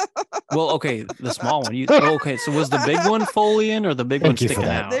 Well, okay, the small one. Okay, so was the big one fully in or the big one sticking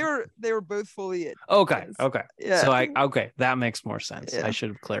out? They were both fully in. Okay. Yeah. So that makes more sense. Yeah. I should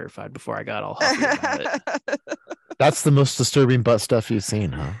have clarified before I got all huffy about it. That's the most disturbing butt stuff you've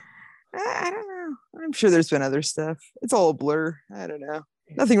seen, huh? I don't know. I'm sure there's been other stuff. It's all a blur. I don't know.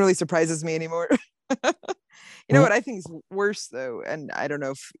 Nothing really surprises me anymore. You know what I think is worse though, and I don't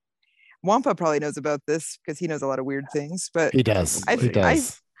know if Wampa probably knows about this because he knows a lot of weird things, but he does.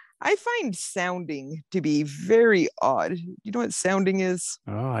 I find sounding to be very odd. You know what sounding is?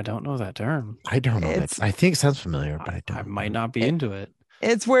 Oh, I don't know that term. I don't know that. I think it sounds familiar, but I don't. I might not be into it.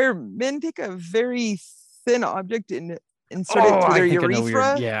 It's where men take a very thin object and insert it through their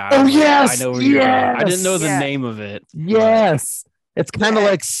urethra. Oh, yes. I know where you're going. I didn't know the name of it. Yes. It's kind of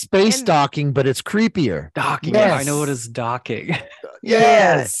like space docking, but it's creepier. Docking. Yes. I know it is docking.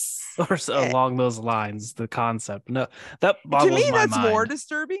 Yes. Or along those lines, the concept. No, that boggles to me my that's mind. more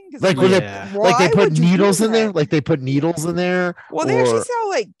disturbing. Like when they put needles in there. Like they put needles in there. Well, they actually sell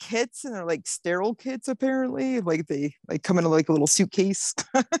like kits, and they're like sterile kits. Apparently, like they come in like a little suitcase.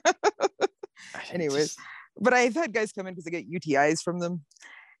 Anyways, but I've had guys come in because they get UTIs from them.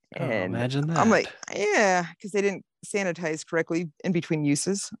 And imagine that. I'm like, yeah, because they didn't sanitize correctly in between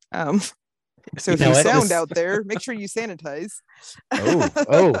uses. So if you sound out there, make sure you sanitize.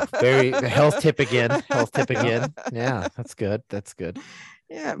 Very health tip again. Yeah, that's good.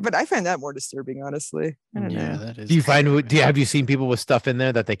 Yeah, but I find that more disturbing, honestly. I don't know. That is. Have you seen people with stuff in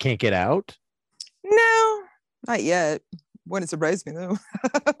there that they can't get out? No, not yet. Wouldn't surprise me though.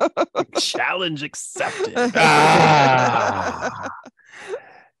 Challenge accepted.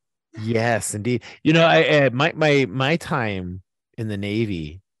 Yes, indeed. I my time in the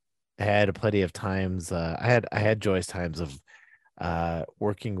Navy, I had plenty of times. I had joyous times of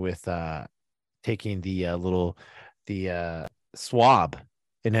working with taking the swab,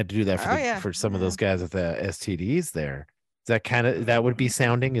 and had to do that for some of those guys with the STDs there. Is that would be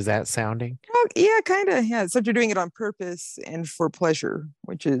sounding? Is that sounding? Well, yeah, kind of. Yeah, except you're doing it on purpose and for pleasure,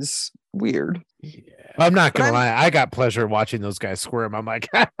 which is weird. Yeah. I'm not gonna lie. I got pleasure watching those guys squirm. I'm like,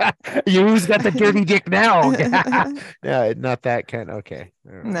 who's got the dirty dick now? No, not that kind. Okay.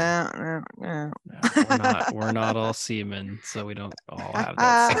 No. We're not all seamen, so we don't all have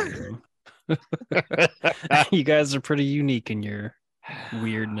that same. You guys are pretty unique in your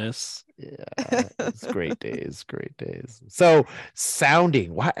weirdness. Yeah, it's great days. So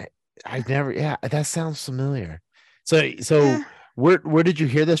sounding, what I've never. Yeah, that sounds familiar. So. Where did you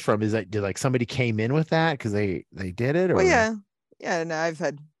hear this from? Is that did like somebody came in with that because they did it? Or? Well, yeah. No, I've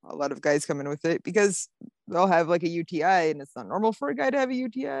had a lot of guys come in with it because they'll have like a UTI, and it's not normal for a guy to have a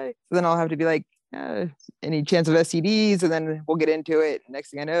UTI. So then I'll have to be like, any chance of STDs, and then we'll get into it.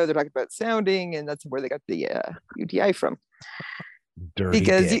 Next thing I know, they're talking about sounding, and that's where they got the UTI from. Dirty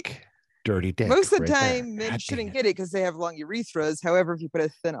dick. Dirty dick. Most of the right time, there. men shouldn't get it because they have long urethras. However, if you put a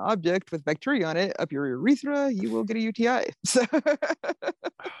thin object with bacteria on it up your urethra, you will get a UTI. So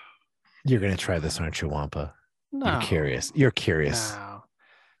You're gonna try this, aren't you, Wampa? No. You're curious. You're curious. No.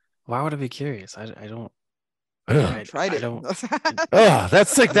 Why would I be curious? I don't. I tried it. Oh,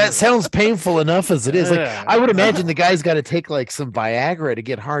 that's like that sounds painful enough as it is. Like I would imagine the guy's got to take like some Viagra to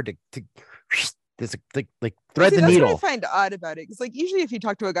get hard to like thread the needle. That's what I find odd about it. Because like usually if you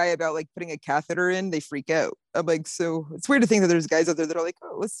talk to a guy about like putting a catheter in, they freak out. I'm like, so it's weird to think that there's guys out there that are like,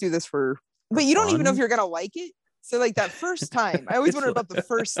 oh, let's do this but you don't even know if you're gonna like it. So like that first time, I always wonder about the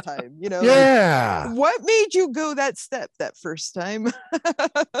first time, Yeah. Like, what made you go that step that first time?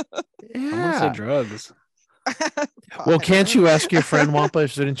 I'm gonna say drugs. Well, can't you ask your friend, Wampa?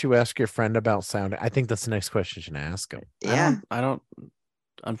 Shouldn't you ask your friend about sound? I think that's the next question you should ask him. Yeah. I don't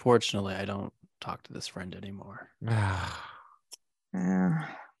unfortunately, I don't talk to this friend anymore. Yeah.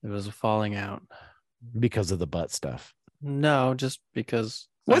 It was a falling out. Because of the butt stuff. No, just because.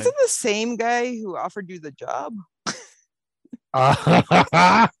 Was it the same guy who offered you the job? No,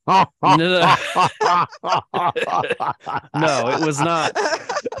 it was not.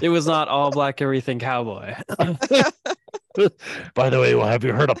 It was not all black everything cowboy. By the way, well, have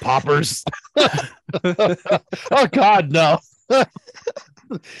you heard of poppers? Oh God, no.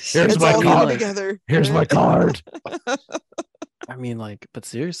 Here's my card. Here's my card. I mean, like, but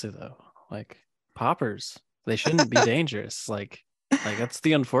seriously though, like poppers, they shouldn't be dangerous. Like that's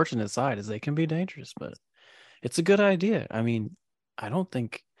the unfortunate side is they can be dangerous, but it's a good idea. I mean, I don't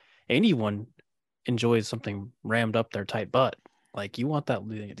think anyone enjoys something rammed up their tight butt. Like you want that,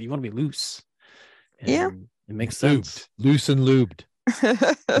 you want to be loose. And yeah, it makes sense. Loose and lubed.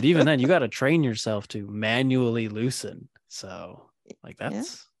 But even then, you got to train yourself to manually loosen. So, like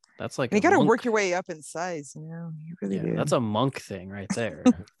that's like and you got to work your way up in size. You really do. That's a monk thing right there.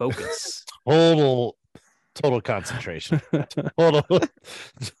 Focus. Total concentration.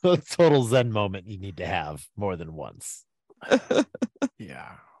 Total Zen moment you need to have more than once.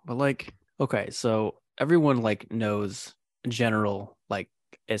 Yeah. But like, okay, so everyone like knows general like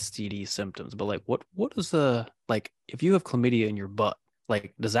STD symptoms, but like what is the like if you have chlamydia in your butt,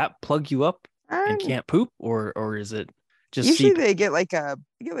 like does that plug you up and can't poop or is it just usually they get like a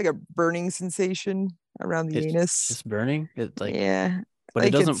burning sensation around the anus. Just burning? It's like but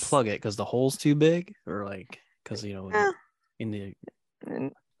like it doesn't plug it because the hole's too big, or like because in the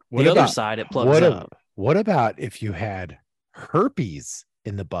other side it plugs up. What about if you had herpes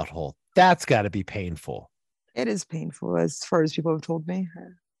in the butthole? That's got to be painful. It is painful, as far as people have told me.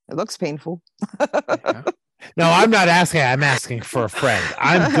 It looks painful. Yeah. No, I'm not asking. I'm asking for a friend.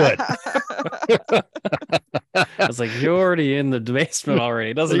 I'm good. It's like you're already in the basement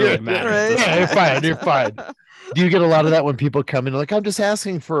already. It doesn't really matter. Right? Yeah, you're fine. Do you get a lot of that when people come in like, I'm just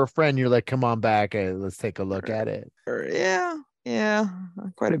asking for a friend? You're like, come on back. Let's take a look at it. Yeah,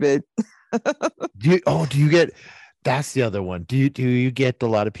 quite a bit. Do you get? That's the other one. Do you get a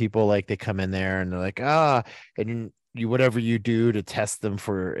lot of people like they come in there and they're like, and you whatever you do to test them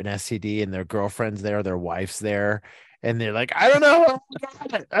for an STD and their girlfriend's there, their wife's there, and they're like, I don't know.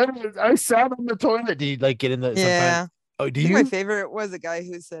 I sat on the toilet. Do you like get in the? Yeah. Sometimes? Oh, do I think you? my favorite was a guy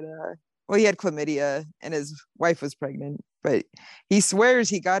who said, well, he had chlamydia and his wife was pregnant, but he swears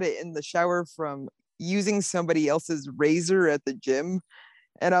he got it in the shower from using somebody else's razor at the gym.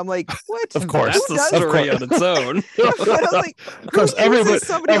 And I'm like, what? Of course, that's a story on its own. Like, of course,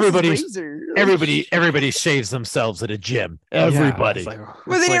 everybody shaves shaves themselves at a gym. Everybody. Yeah,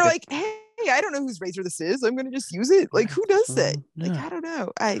 but then you're like, hey, I don't know whose razor this is. I'm gonna just use it. Like, who does that? Like, I don't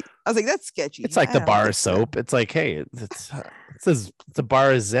know. I was like, that's sketchy. It's like the bar soap. It's like, hey, it says it's a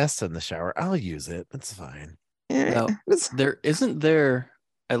bar of zest in the shower. I'll use it. It's fine. Yeah. Now, there is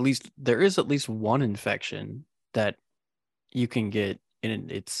at least one infection that you can get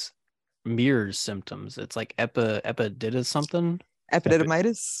and it's mirrors symptoms. It's like epididymitis something.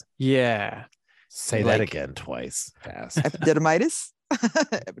 Epididymitis. Yeah. Say that again twice fast. Epididymitis.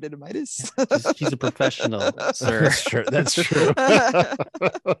 Epididymitis. She's a professional, sir. That's true.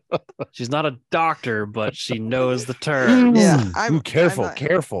 She's not a doctor, but she knows the term. Yeah. Careful.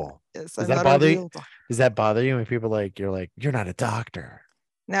 Yes, Does that bother you? Does that bother you when people you're not a doctor?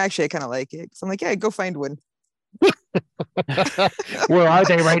 No, actually, I kind of like it. So I'm like, yeah, go find one. Where are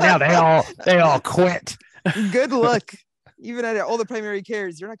they right now? They all quit. Good luck. Even at all the primary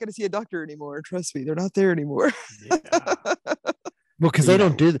cares, you're not going to see a doctor anymore. Trust me, they're not there anymore. Yeah. Well, because they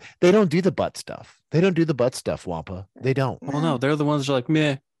don't do the butt stuff. They don't do the butt stuff, Wampa. They don't. Well, no, they're the ones that are like,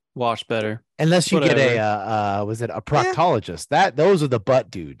 meh, wash better. Unless you get Whatever. was it a proctologist? Those are the butt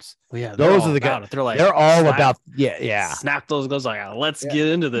dudes. Well, yeah, Those are the guys. They're like, they're all about snap those gloves. Like, let's get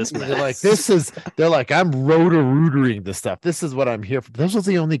into this. They're like, they're like, I'm roto-rootering this stuff. This is what I'm here for. Those are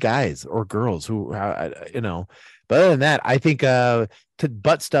the only guys or girls who, you know. But other than that, I think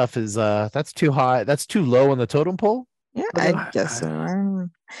butt stuff is that's too high. That's too low on the totem pole. Yeah, I guess so. I don't know.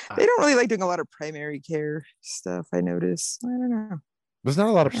 They don't really like doing a lot of primary care stuff. I notice. I don't know. There's not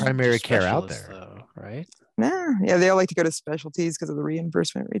a lot of primary care out there, though, right? No, yeah, they all like to go to specialties because of the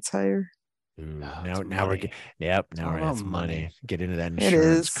reimbursement rates higher. Ooh, now we're at some money. Get into that It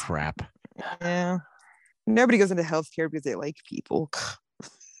insurance is. crap. Yeah, nobody goes into healthcare because they like people.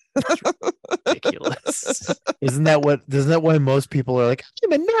 Ridiculous. Isn't that why most people are like,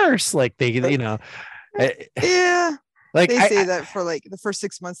 I'm a nurse? Like they, you know, yeah. Like they say that for like the first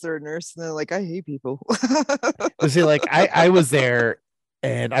 6 months they're a nurse, and they're like, I hate people. See, like I was there,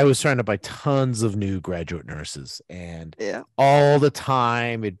 and I was trying to buy tons of new graduate nurses, and all the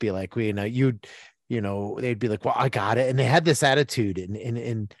time it'd be like, they'd be like, well, I got it, and they had this attitude,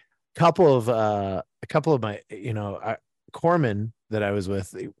 and a couple of my corpsmen that I was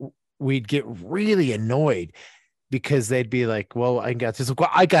with, we'd get really annoyed because they'd be like, well, I got this. Like, well,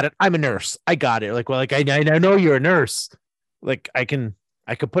 I got it. I'm a nurse. I got it. Like, well, like I know you're a nurse. Like I could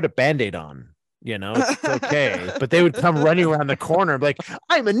put a Band-Aid on, it's okay. But they would come running around the corner like,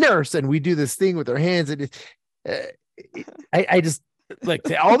 I'm a nurse. And we do this thing with our hands. And I just like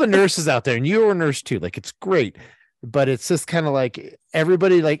all the nurses out there, and you're a nurse too. Like, it's great. But it's just kind of like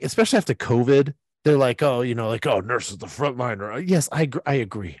everybody, like, especially after COVID, they're like, oh, nurses, the front liner. Yes, I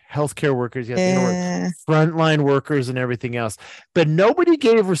agree. Healthcare workers, yes, frontline workers and everything else. But nobody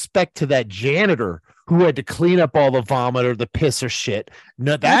gave respect to that janitor who had to clean up all the vomit or the piss or shit.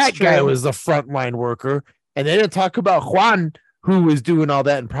 No, that guy was the frontline worker. And they didn't talk about Juan, who was doing all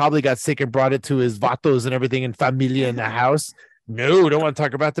that and probably got sick and brought it to his vatos and everything and familia in the house. No, don't want to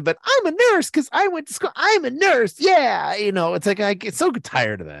talk about that. But I'm a nurse because I went to school. I'm a nurse. Yeah. It's like I get so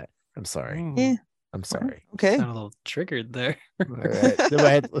tired of that. I'm sorry. Yeah. I'm sorry. Okay. Sound a little triggered there. All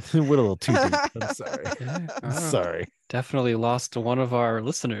right. Went a little too deep. I'm sorry. I'm sorry. Definitely lost one of our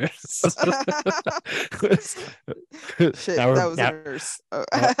listeners. Shit, that was a nurse.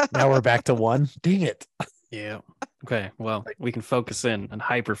 Now we're back to one. Dang it. Yeah. Okay. Well, we can focus in and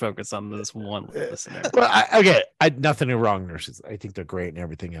hyper focus on this one listener. Well, nothing wrong, nurses. I think they're great and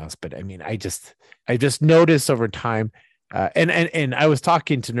everything else. But I mean, I just noticed over time. And I was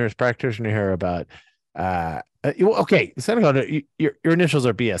talking to nurse practitioner here about okay, your initials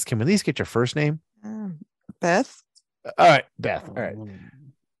are BS. Can we at least get your first name? Beth. All right, Beth. All right,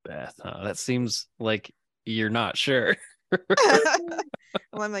 Beth. That seems like you're not sure.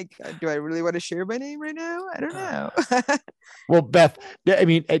 Well, I'm like, do I really want to share my name right now? I don't know. Well, Beth, I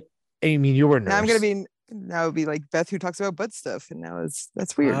mean, you were a nurse. Now it'd be like Beth who talks about butt stuff, and now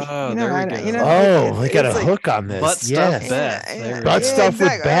that's weird. Oh, they got a hook on this. Butt stuff, Beth. Butt stuff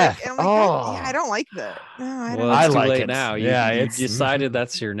with Beth. Like, I don't like that. No, I don't. Well, it's too like late it now. You decided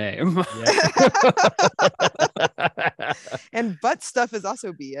that's your name. And butt stuff is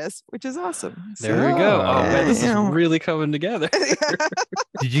also BS, which is awesome. There we go. Oh man, this is really coming together.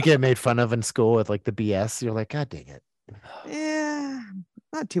 Did you get made fun of in school with like the BS? You're like, God dang it. Yeah,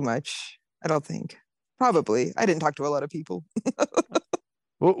 not too much. I don't think. Probably. I didn't talk to a lot of people.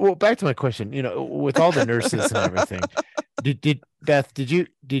 Well, back to my question. With all the nurses and everything, Beth? Did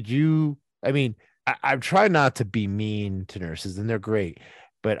you? I mean, I'm trying not to be mean to nurses, and they're great,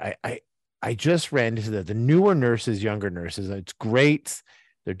 but I just ran into the newer nurses, younger nurses. It's great.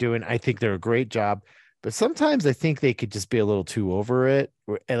 I think they're a great job, but sometimes I think they could just be a little too over it.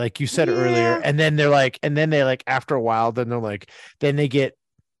 And like you said earlier, and then they after a while, then they get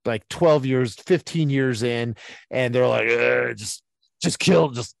like 12 years, 15 years in, and they're like, just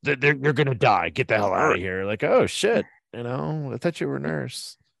kill, they're gonna die. Get the hell out of here. Like, oh shit, I thought you were a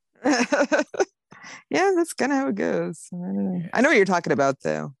nurse. Yeah, that's kind of how it goes. I know what you're talking about,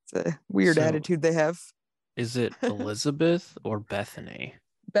 though. It's a weird attitude they have. Is it Elizabeth or Bethany?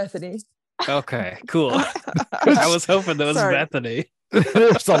 Bethany. Okay, cool. I was hoping that was Bethany.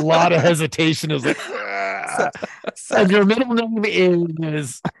 There's a lot of hesitation. It was like, and your middle name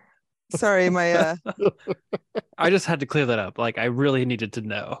is. Sorry, my. I just had to clear that up. Like, I really needed to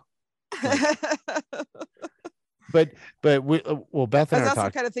know. But Beth and I was also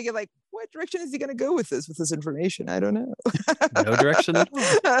talking. kind of thinking, like, what direction is he going to go with this information? I don't know. No direction at all.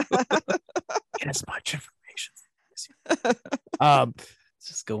 Get as much information. It's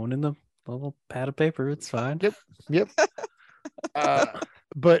just going in the little pad of paper. It's fine. Yep.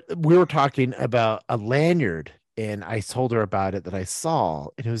 But we were talking about a lanyard, and I told her about it that I saw,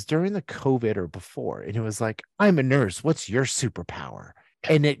 and it was during the COVID or before, and it was like, I'm a nurse. What's your superpower?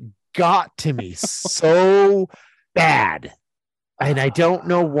 And it got to me so bad, and I don't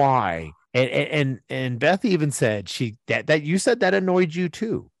know why. And Beth even said that you said that annoyed you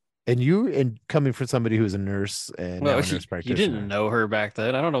too. And coming from somebody who's a nurse and now a nurse you practitioner. didn't know her back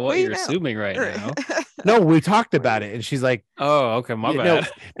then. I don't know what you're assuming right now. No, we talked about it, and she's like, "Oh, okay, my bad."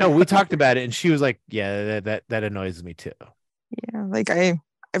 No, we talked about it, and she was like, "Yeah, that annoys me too." Yeah, like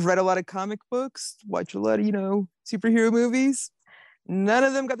I've read a lot of comic books, watch a lot of superhero movies. None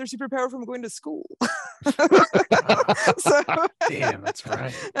of them got their superpower from going to school. So damn, that's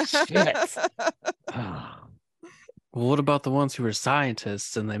right. Shit. Well, what about the ones who are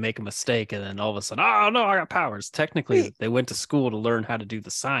scientists and they make a mistake and then all of a sudden, oh no, I got powers. Technically, they went to school to learn how to do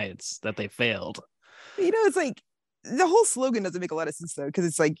the science that they failed. It's like the whole slogan doesn't make a lot of sense though, because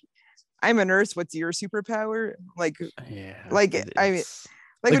it's like, I'm a nurse. What's your superpower? Like, yeah, I mean,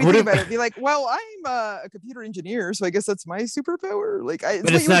 like when you think about it, be like, well, I'm a computer engineer, so I guess that's my superpower. Like,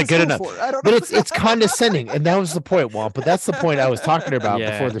 but it's not good enough. I don't know. But it's condescending, and that was the point, Wampa. That's the point I was talking about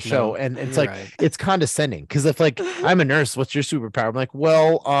before the show. And it's like it's condescending, because if like I'm a nurse, what's your superpower? I'm like,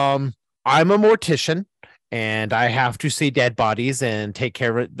 well, I'm a mortician, and I have to see dead bodies and take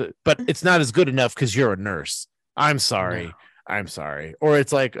care of it. But it's not as good enough because you're a nurse. I'm sorry. No. I'm sorry. Or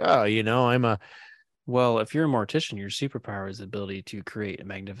it's like, oh, I'm a. Well, if you're a mortician, your superpower is the ability to create a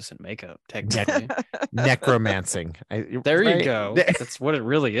magnificent makeup, technically. Necromancing. There you go. That's what it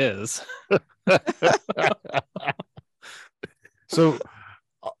really is. So,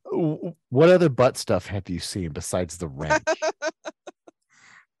 what other butt stuff have you seen besides the wrench?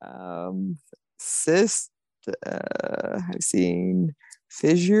 Cyst. I've seen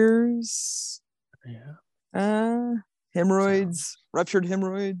fissures. Yeah. Hemorrhoids, ruptured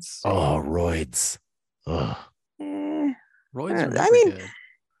hemorrhoids. Oh, roids. Ugh. Roids are good.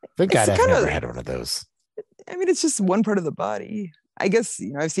 Thank God I've never had one of those. I mean, it's just one part of the body. I guess,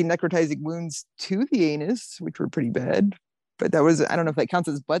 I've seen necrotizing wounds to the anus, which were pretty bad. But that was, I don't know if that counts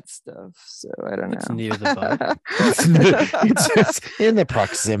as butt stuff. So I don't know. It's near the butt. It's just in the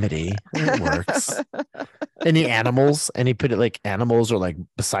proximity. It works. Any animals? Any put it like animals, or like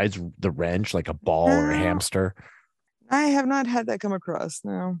besides the wrench, like a ball or a hamster? I have not had that come across.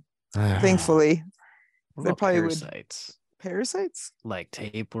 No, thankfully. What about parasites? Parasites? Like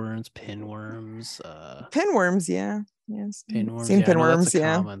tapeworms, pinworms. Pinworms, yeah. Yes. Pinworms. Seen pinworms, that's a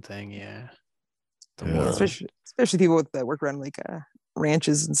common thing, yeah. Especially people that work around like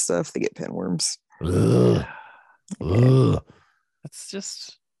ranches and stuff, they get pinworms. Ugh. That's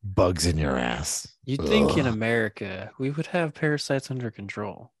just bugs in your ass. You'd think in America we would have parasites under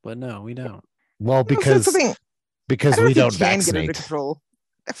control, but no, we don't. Well, because we don't vaccinate. Get under control.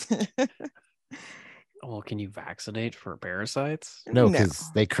 Well, can you vaccinate for parasites? No,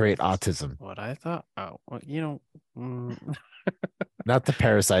 because they create autism. What I thought. Oh, well, not the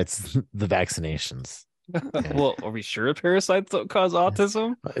parasites, the vaccinations. Well, are we sure parasites don't cause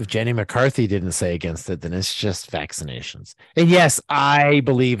autism? If Jenny McCarthy didn't say against it, then it's just vaccinations. And yes, I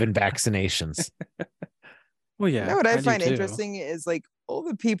believe in vaccinations. Well, yeah. What I find interesting is like all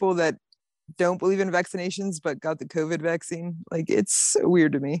the people that don't believe in vaccinations but got the COVID vaccine. Like, it's so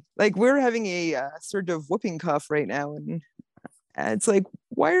weird to me. Like, we're having a surge of whooping cough right now, and it's like,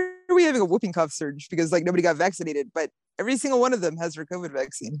 why are we having a whooping cough surge? Because like nobody got vaccinated, but every single one of them has their COVID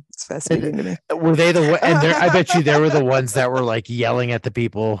vaccine. It's fascinating to me. Were they the one? And I bet you they were the ones that were like yelling at the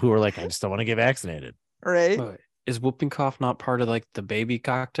people who were like, I just don't want to get vaccinated. Right? Is whooping cough not part of like the baby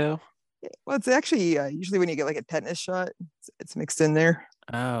cocktail? Well, it's actually usually when you get like a tetanus shot, it's mixed in there.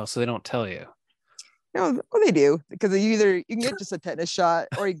 Oh, so they don't tell you. No, well, they do, because you can get just a tetanus shot,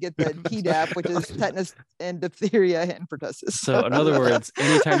 or you get the Tdap, which is tetanus and diphtheria and pertussis. So in other words,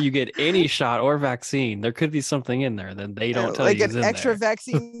 anytime you get any shot or vaccine, there could be something in there that they don't tell you. Like an extra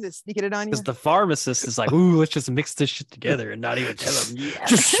vaccine to sneak it on you. Because the pharmacist is like, ooh, let's just mix this shit together and not even tell them. Yes.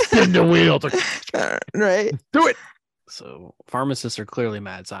 Just spin the wheel. Right. Do it. So pharmacists are clearly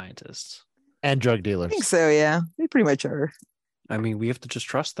mad scientists. And drug dealers. I think so, yeah. They pretty much are. I mean, we have to just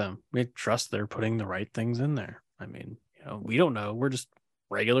trust them. We trust they're putting the right things in there. I mean, we don't know. We're just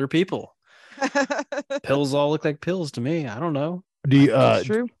regular people. Pills all look like pills to me. I don't know. Do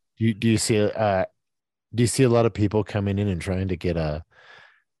you see a lot of people coming in and trying to get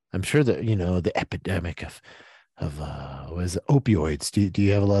I'm sure that the epidemic of opioids. Do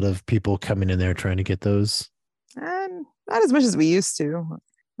you have a lot of people coming in there trying to get those? Not as much as we used to.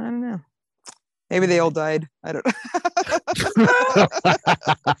 I don't know. Maybe they all died. I don't know.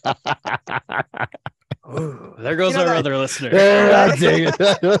 Ooh, there goes You know our that- other listener. Yeah, dang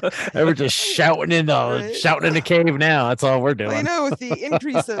it. And we're just shouting in the Right. cave now. That's all we're Well, doing. with the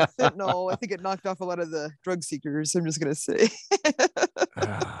increase of fentanyl, I think it knocked off a lot of the drug seekers. I'm just gonna say.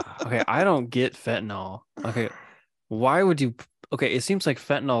 Okay, I don't get fentanyl. Okay, why would you? Okay, it seems like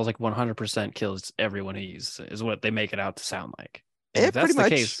fentanyl is like 100% kills everyone who uses it, is what they make it out to sound like. And Yeah, if that's pretty the much.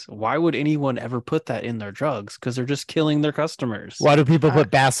 case, why would anyone ever put that in their drugs? Because they're just killing their customers. Why do people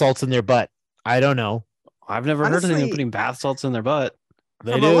put bath salts in their butt? I don't know. I've never heard of anyone Honestly, putting bath salts in their butt.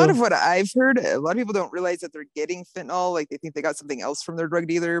 They From do. a lot of what I've heard, a lot of people don't realize that they're getting fentanyl. Like they think they got something else from their drug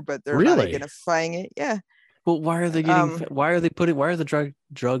dealer, but they're not Really? identifying it. Yeah. Well, why are they getting? Um, Why are they putting? Why are the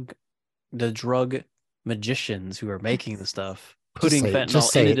drug magicians who are making the stuff putting fentanyl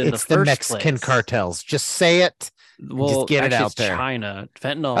just say in it in it's the first Mexican place? cartels. Just say it. Well, get it actually, out it's there. China.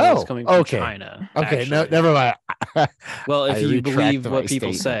 Fentanyl is Oh, coming from okay. China. Okay, no, actually. never mind. Well, if I you retract believe my what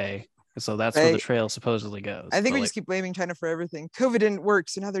people statement. say, so that's where the Right. trail supposedly goes. I think But we just keep blaming China for everything. COVID didn't work,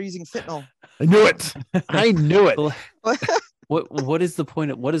 so now they're using fentanyl. I knew it. I knew it. Well, what is the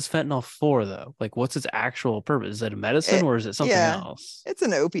point of what is fentanyl for though? Like, what's its actual purpose? Is it a medicine or is it something yeah. else? It's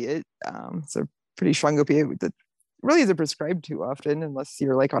an opiate. It's a pretty strong opiate that really isn't prescribed too often unless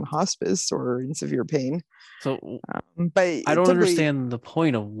you're like on hospice or in severe pain. So But I don't typically- understand the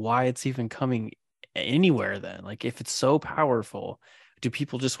point of why it's even coming anywhere then. Like, if it's so powerful, do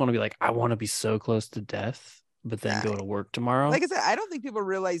people just want to be like, I want to be so close to death, but then go to work tomorrow? Like I said, I don't think people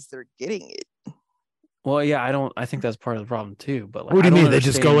realize they're getting it. Well, yeah, I think that's part of the problem too. But like, What do you I don't mean? They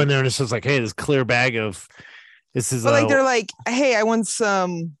just go understand- in there and it's just like, hey, this clear bag of this is But like they're like, hey, I want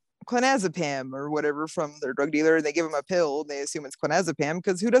some clonazepam or whatever from their drug dealer, and they give them a pill and they assume it's clonazepam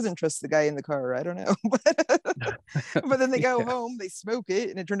because who doesn't trust the guy in the car? I don't know. But then they go Yeah. home, they smoke it,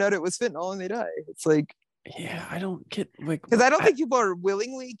 and it turned out it was fentanyl and they die. It's like, Yeah, I don't get like because I don't think people are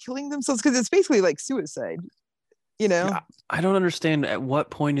willingly killing themselves because it's basically like suicide, you know? Yeah, I don't understand at what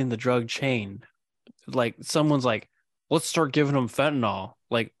point in the drug chain, like someone's like, let's start giving them fentanyl.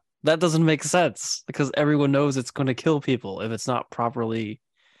 Like, that doesn't make sense because everyone knows it's going to kill people if it's not properly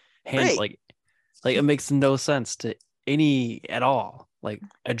handled. Right. Like it makes no sense to any at all. Like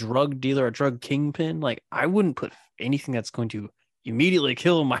a drug dealer, a drug kingpin, like I wouldn't put anything that's going to immediately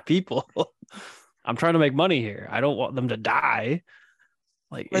kill my people. I'm trying to make money here. I don't want them to die.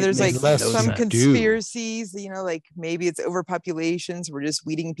 Like, Where it there's like makes less no some sense. conspiracies, you know, like maybe it's overpopulations. We're just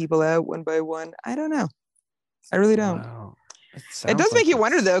weeding people out one by one. I don't know. I really don't. Wow. It sounds does like make you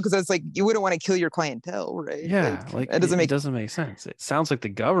wonder it's- though, because it's like you wouldn't want to kill your clientele, right? Yeah, like it doesn't make it doesn't make sense. It sounds like the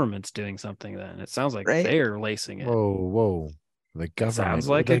government's doing something then. It sounds like Right. they're lacing it. whoa. The government Sounds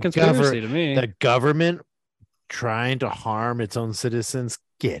like the a conspiracy to me. The government trying to harm its own citizens.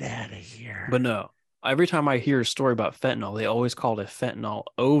 Get out of here. But no, every time I hear a story about fentanyl, they always called it fentanyl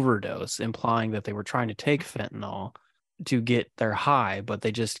overdose, implying that they were trying to take fentanyl to get their high, but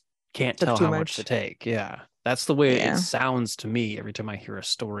they just can't Took tell too how much much. to take. Yeah. That's the way Yeah. it sounds to me every time I hear a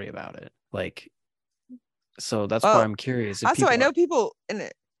story about it. Like, so that's Well, why I'm curious. If also, I people know are- people, and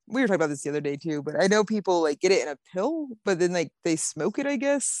we were talking about this the other day too, but I know people like get it in a pill, but then like they smoke it, I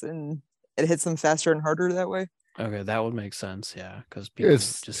guess, and it hits them faster and harder that way. Okay, that would make sense. Yeah, because people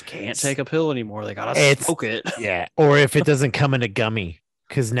It's- just can't take a pill anymore. They gotta It's- smoke it. Yeah. Or if it doesn't come in a gummy,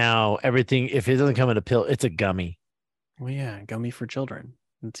 because now everything, if it doesn't come in a pill, it's a gummy. Well, yeah, gummy for children.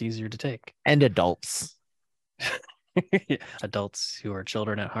 It's easier to take. And adults. Adults who are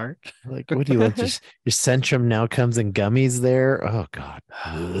children at heart. Like, what do you want? Just your Centrum now comes in gummies there. Oh God.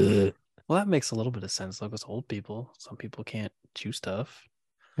 Ugh. Well, that makes a little bit of sense. Though, with old people, some people can't chew stuff.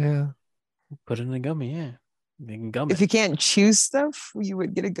 Yeah. Put it in a gummy. Yeah, they can gum it. If you can't choose stuff, you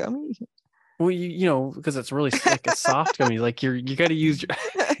would get a gummy. Well, you know, because it's really like a soft gummy. Like you got to use your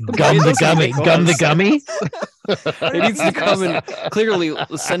Gum the doesn't gummy. make Gum the sense. gummy. It needs to come in clearly.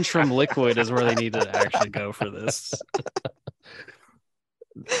 Centrum liquid is where they need to actually go for this.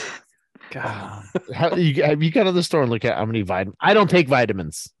 God. Have you got to the store and look at how many vitamins? I don't take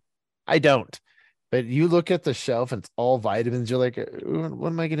vitamins. I don't. But you look at the shelf and it's all vitamins. You're like, what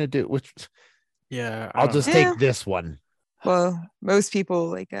am I going to do? Which Yeah, I'll just Yeah. take this one. Well, most people,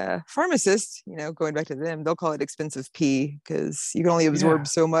 like pharmacists, you know, going back to them, they'll call it expensive pee because you can only absorb Yeah.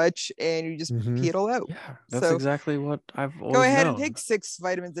 so much and you just Mhm. pee it all out. Yeah, that's So, exactly what I've always Go ahead known. and take 6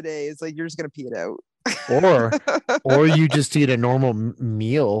 vitamins a day. It's like you're just gonna pee it out. Or you just eat a normal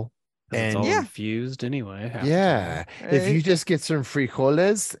meal. 'Cause it's and- all Yeah. infused anyway. half the Yeah. time. If you Right? just get some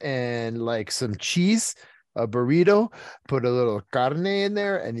frijoles and like some cheese, a burrito, put a little carne in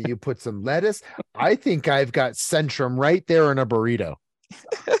there, and you put some lettuce. I think I've got Centrum right there in a burrito.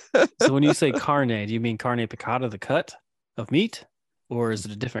 So when you say carne, do you mean carne picada, the cut of meat, or is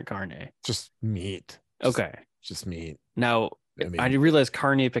it a different carne? Just meat. Okay. Just meat. Now, I mean, I realize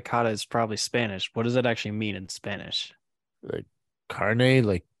carne picada is probably Spanish. What does that actually mean in Spanish? like carne,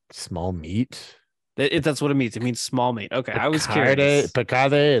 like small meat. That's what it means. It means small meat. Okay, I was curious.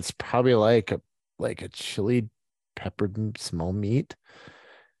 Picada, it's probably like a chili peppered small meat.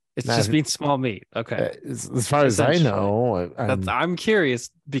 It Not- just means small meat. Okay. as far as I Essentially. know, I'm curious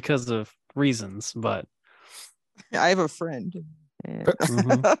because of reasons, but I have a friend. it's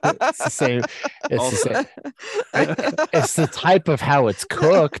the same. It's Also. the same. It's the type of how it's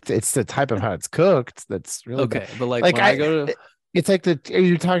cooked. It's the type of how it's cooked. That's really okay. But like, Like, when I go to It's like are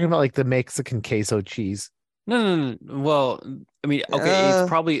you talking about like the Mexican queso cheese? no. Well, I mean, okay, Uh. it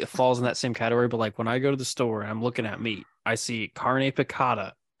probably falls in that same category, but like when I go to the store and I'm looking at meat, I see carne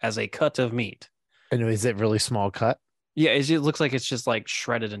picada as a cut of meat. And is it really small cut? Yeah, it looks like it's just like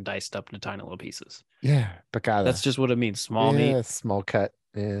shredded and diced up into tiny little pieces. Yeah, picada. That's just what it means, small meat. Small cut.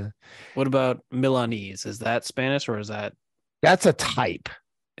 Yeah, What about Milanese? Is that Spanish or is that that's a type.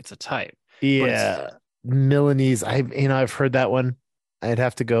 it's a type? Yeah, Milanese. I've heard that one. I'd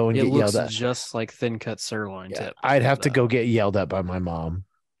have to go and It get looks yelled at. just like thin cut sirloin Yeah, tip. I'd have to go get yelled at by my mom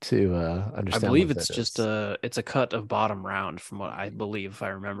to I understand. believe what it's that just is. it's a cut of bottom round from what I believe, if I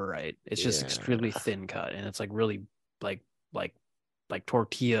remember right. It's just Yeah. extremely thin cut, and it's like really like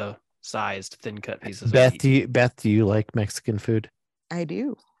tortilla sized thin cut pieces of Beth, meat. Do you like Mexican food? I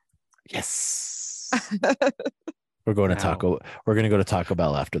do. Yes. We're going to Now- Taco. We're going to go to Taco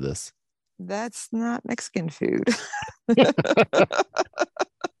Bell after this. That's not Mexican food.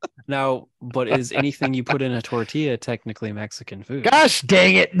 Now, but is anything you put in a tortilla technically Mexican food? Gosh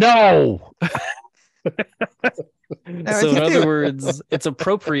dang it! No. No, I So in think other they- words, it's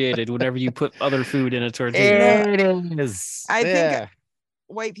appropriated whenever you put other food in a tortilla. It is. I think- Yeah.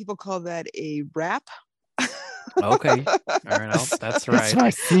 White people call that a wrap. Okay. All right, that's That's right. my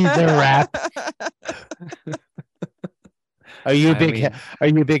Caesar wrap. Are you a I big mean, Are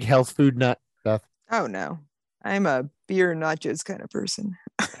you a big health food nut, Beth? Oh no, I'm a beer and nachos kind of person.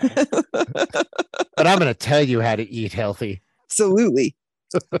 But I'm going to tell you how to eat healthy. Absolutely.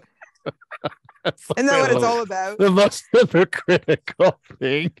 That's Isn't that what it's the- all about? The most hypocritical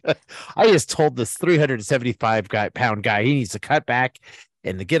thing. I just told this 375-pound guy he needs to cut back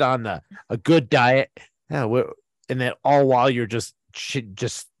and to get on a good diet. Yeah, and then all while you're just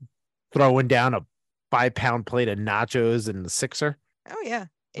throwing down a 5-pound plate of nachos and the sixer. Oh yeah.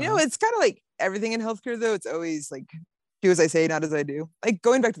 You know, it's kind of like everything in healthcare though. It's always like do as I say, not as I do. Like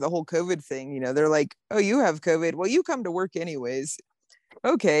going back to the whole COVID thing, you know, they're like, oh, you have COVID. Well, you come to work anyways.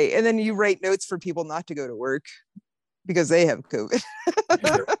 Okay. And then you write notes for people not to go to work because they have COVID.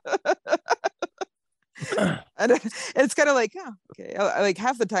 And it's kind of like, oh, okay. I like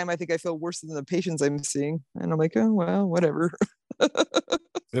half the time I think I feel worse than the patients I'm seeing. And I'm like, oh, well, whatever.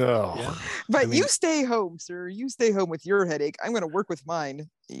 Yeah. But I mean- you stay home, sir. You stay home with your headache. I'm going to work with mine.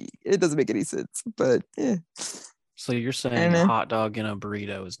 It doesn't make any sense, but yeah. So you're saying know. a hot dog in a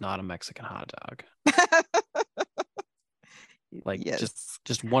burrito is not a Mexican hot dog? Like yes.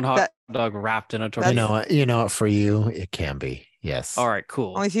 just one hot That- dog wrapped in a You tortilla. know what? You know what? For you, it can be. Yes. All right,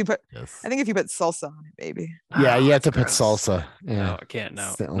 cool. Only if you put, Yes. I think if you put salsa on it, maybe. Yeah, you have to Gross. put salsa. Yeah. No, I can't. No,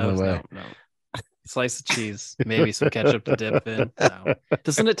 It's the no, only way. no. Slice of cheese, maybe some ketchup to dip in. No.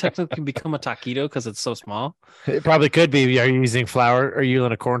 Doesn't it technically become a taquito because it's so small? It probably could be. Are you using flour? Are you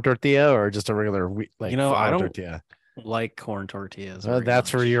in a corn tortilla or just a regular wheat, like You know, I flour don't tortilla? Like corn tortillas. Well, very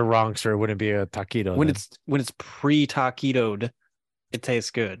that's where much. you're wrong, sir. It wouldn't be a taquito. when then. it's pre-taquitoed, it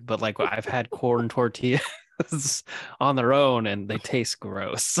tastes good. But like I've had corn tortillas on their own and they taste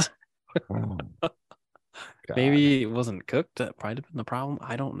gross. Oh, God. Maybe it wasn't cooked. That probably have been the problem.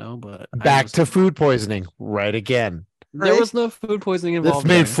 I don't know, but Back to food poisoning right again. There Right? was no food poisoning This involved.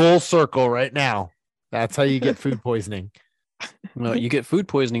 made there. full circle right now. That's how you get food poisoning. No, you get food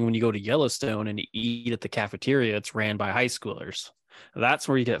poisoning when you go to Yellowstone and you eat at the cafeteria. It's ran by high schoolers. That's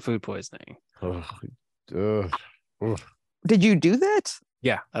where you get food poisoning. Ugh. Ugh. Ugh. Did you do that?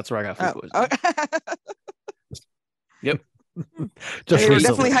 Yeah, that's where I got food Oh, poisoning. Yep. Just they were recently.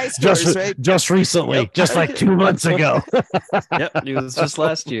 definitely high schoolers, right? Just recently, Yep. just like 2 months ago. Yep. It was just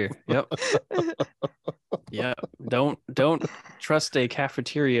last year. Yep. Yeah. Don't trust a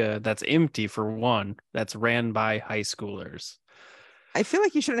cafeteria that's empty for one, that's ran by high schoolers. I feel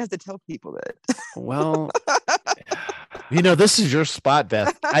like you shouldn't have to tell people that. Well, You know, this is your spot,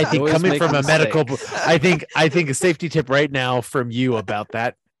 Beth. I think Always coming make from a a medical, mistake. I think a safety tip right now from you about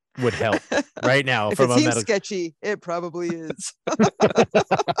that would help. Right now, If from it a seems medical. sketchy, it probably is.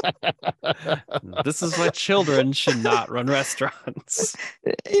 this is why children should not run restaurants.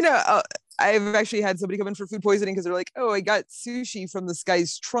 You know, I've actually had somebody come in for food poisoning because they're like, "Oh, I got sushi from this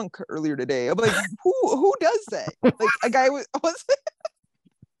guy's trunk earlier today." I'm like, "Who does that?" Like a guy was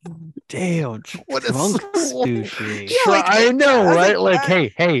Damn, What a drunk slow- sushi. Yeah, like, I know, I was right? like,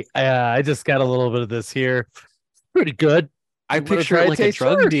 Hey, I just got a little bit of this here. Pretty good. I You wanna picture try it a like a taste?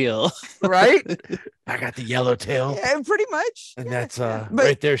 drug Sure. deal. Right? I got the yellowtail, yeah, pretty much. and Yeah, that's yeah. But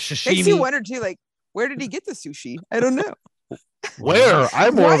right there, makes you sashimi. wonder too, like, where did he get the sushi? I don't know. Where?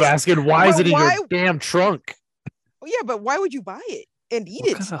 I'm more of Why- asking, why is but it in why- your damn trunk? Oh, yeah, but why would you buy it and eat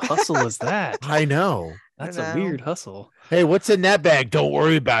What it? kind of hustle is that? I know. That's I a know. weird hustle. Hey, what's in that bag? Don't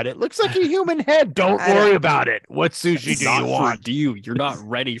worry about it. Looks like a human head. Don't I don't- worry about it. What sushi do Not you for want? you. You're not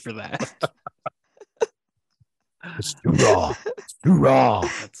ready for that. It's too raw. It's too raw.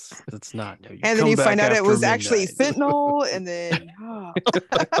 That's not. No, you And then come you back find out it after was actually midnight. fentanyl, and then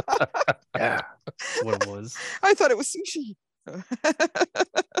Yeah, that's what it was. I thought it was sushi.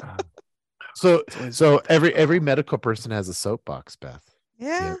 So It's always- every medical person has a soapbox, Beth.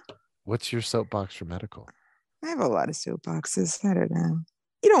 Yeah, What's your soapbox for medical? I have a lot of soapboxes. I don't know.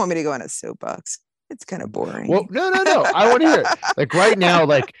 You don't want me to go on a soapbox. It's kind of boring. Well, no. I want to hear it. Like right now,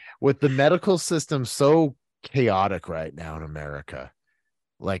 like with the medical system so chaotic right now in America,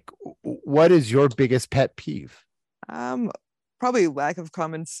 like what is your biggest pet peeve? Probably lack of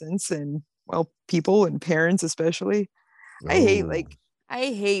common sense and people and parents especially. I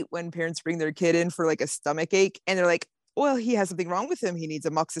hate when parents bring their kid in for like a stomach ache and they're like, well, he has something wrong with him. He needs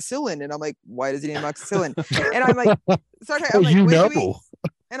amoxicillin. And I'm like, why does he need amoxicillin? And I'm like, sorry, I'm like, you what know. do you?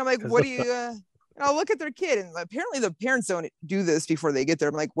 And I'm like, what do you? And I'll look at their kid, and apparently the parents don't do this before they get there.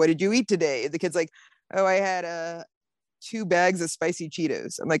 I'm like, what did you eat today? And the kid's like, oh, I had 2 bags of spicy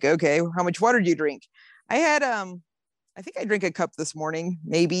Cheetos. I'm like, okay, how much water do you drink? I had I think I drank a cup this morning,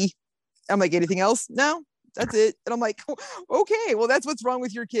 maybe. I'm like, anything else? No, that's it. And I'm like, okay, well, that's what's wrong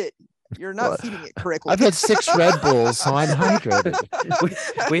with your kid. You're not feeding it correctly. I've had 6 Red Bulls, so I'm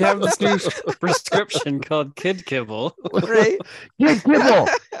hydrated. we have this new prescription called Kid Kibble. Right? Kid Kibble.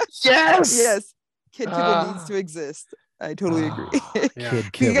 Yes. Yes. Kid Kibble needs to exist. I totally agree. Yeah.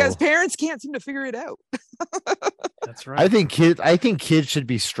 Kid Kibble. Because parents can't seem to figure it out. That's right. I think kids should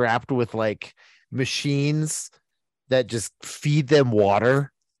be strapped with like machines that just feed them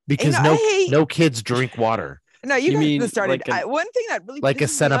water because no kids drink water. No, you mean guys started. like One thing that really like a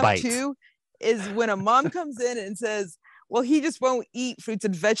pisses me off Cenobite. too is when a mom comes in and says, well, he just won't eat fruits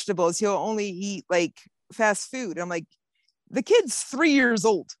and vegetables. He'll only eat like fast food. I'm like, the kid's 3 years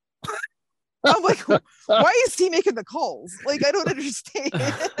old. I'm like, why is he making the calls? Like, I don't understand.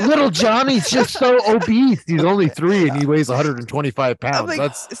 Little Johnny's just so obese. He's only 3 and he weighs 125 I'm pounds. like,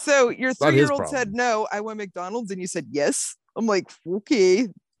 That's so your not his 3-year-old said, problem. no, I want McDonald's. And you said, yes. I'm like, okay,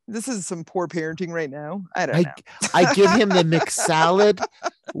 this is some poor parenting right now. I don't know. I give him the McSalad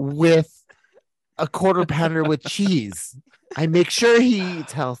with a quarter pounder with cheese. I make sure he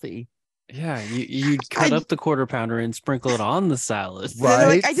eats healthy. Yeah, you'd cut up the quarter pounder and sprinkle it on the salad. And they're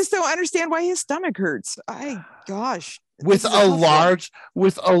like, Right. I just don't understand why his stomach hurts. Gosh. With this is a tough one.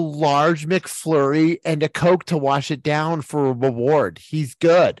 large McFlurry and a Coke to wash it down for a reward. He's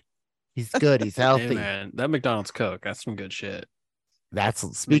good. He's good. He's Hey, healthy. man, that McDonald's Coke, that's some good shit. That's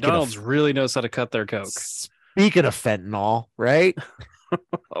speaking McDonald's of really knows how to cut their Coke. speaking of fentanyl, right?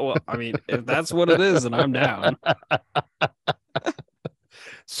 Oh, well, I mean, if that's what it is, then I'm down.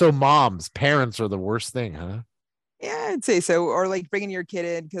 So parents are the worst thing, huh? Yeah, I'd say so. Or like bringing your kid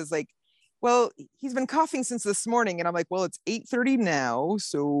in because like, well, he's been coughing since this morning. And I'm like, well, it's 8:30 now.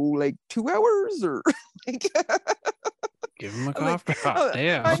 So like 2 hours or like Give him a I'm like, cough drop.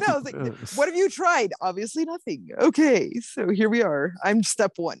 Damn. I know. I was like, what have you tried? Obviously nothing. Okay. So here we are. I'm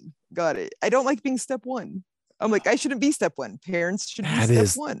step 1. Got it. I don't like being step 1. I'm like, I shouldn't be step 1. Parents should be step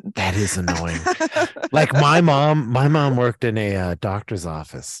 1. That is annoying. Like my mom worked in a doctor's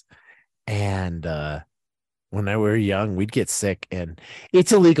office, and when we were young, we'd get sick, and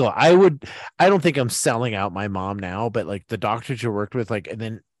it's illegal. I don't think I'm selling out my mom now, but like the doctors you worked with, like, and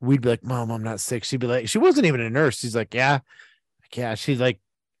then we'd be like, Mom, I'm not sick. She'd be like, she wasn't even a nurse. She's like, yeah. She's like,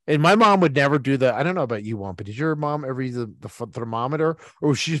 and my mom would never do the, I don't know about you, Wampa. Did your mom ever use the thermometer, or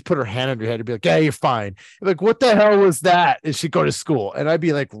would she just put her hand on your head and be like, yeah, you're fine? Like, what the hell was that? And she'd go to school, and I'd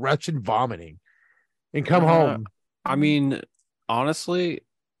be like retching, vomiting, and come home. I mean, honestly,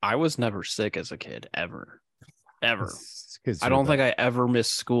 I was never sick as a kid, ever. I don't think I ever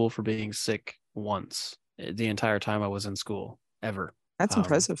missed school for being sick once the entire time I was in school, ever. That's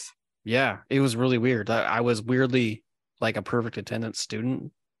impressive. Yeah, it was really weird. I was weirdly like a perfect attendance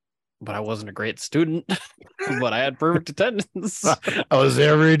student, but I wasn't a great student. But I had perfect attendance. I was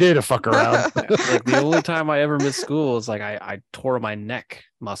there every day to fuck around. Like the only time I ever missed school is like I tore my neck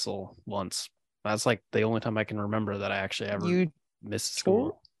muscle once. That's like the only time I can remember that I actually ever You missed tore?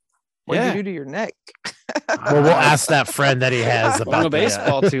 school. What'd you do to your neck? Well, we'll ask that friend that he has Going about to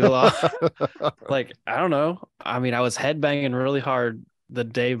baseball too long. that. Like, I don't know. I mean, I was headbanging really hard the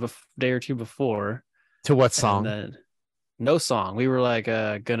day or two before. To what And song? then no song. We were like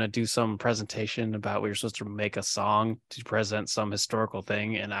gonna do some presentation about we were supposed to make a song to present some historical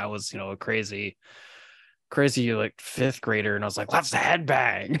thing, and I was, a crazy like fifth grader, and I was like, let's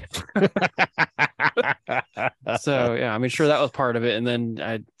headbang. So yeah, I mean, sure, that was part of it. And then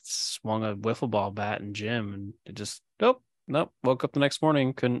I swung a wiffle ball bat in gym, and it just nope. Woke up the next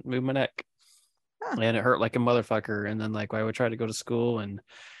morning, couldn't move my neck, and it hurt like a motherfucker. And then like I would try to go to school, and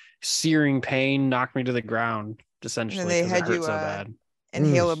searing pain knocked me to the ground. Essentially, they 'cause it had hurt you, so bad.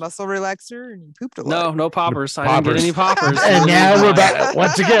 Inhale a muscle relaxer and you pooped a lot. No poppers. I didn't get any poppers. And now we're back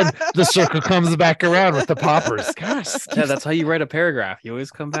once again. The circle comes back around with the poppers. Gosh, Yeah, that's how you write a paragraph. You always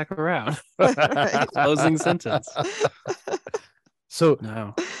come back around. Closing sentence. So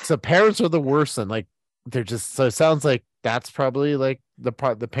No. parents are the worst, and like they're just so. It sounds like that's probably like the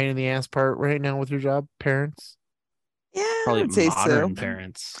pain in the ass part right now with your job. Parents. Yeah, I Probably would say modern so.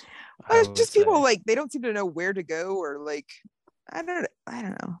 parents. Well, I it's would just people say. like they don't seem to know where to go, or like I don't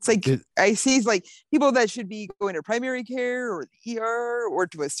know. It's like Did- I see like people that should be going to primary care or the ER or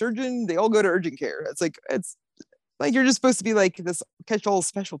to a surgeon, they all go to urgent care. It's like you're just supposed to be like this catch-all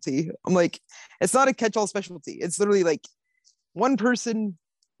specialty. I'm like, it's not a catch-all specialty. It's literally like one person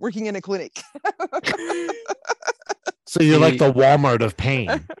working in a clinic. So you're like the Walmart of pain.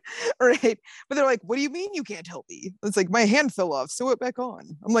 Right. But they're like, what do you mean you can't help me? It's like my hand fell off, sew it back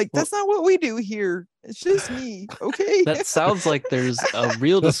on. I'm like, that's not what we do here. It's just me. Okay. That sounds like there's a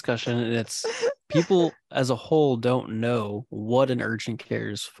real discussion, and it's people as a whole don't know what an urgent care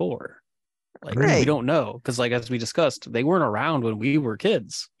is for. Like we Right. don't know because, like as we discussed, they weren't around when we were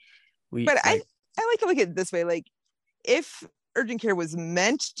kids. But I like to look at it this way. Like if urgent care was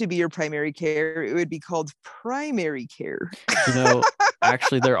meant to be your primary care, it would be called primary care.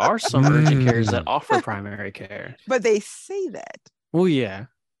 Actually, there are some urgent cares that offer primary care. But they say that. Well, yeah.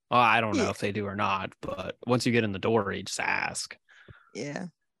 Well, I don't know if they do or not, but once you get in the door, you just ask. Yeah.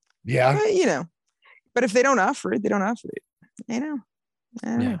 Yeah. But, but if they don't offer it, they don't offer it. I know.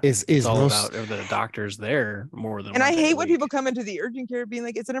 Yeah. Is It's all most about if the doctor's there more than And I one day hate a when week. people come into the urgent care being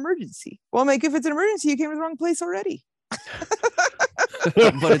like, it's an emergency. Well, I'm like, if it's an emergency, you came to the wrong place already.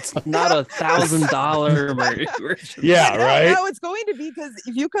 But it's not $1,000 emergency. Yeah, right. No, it's going to be because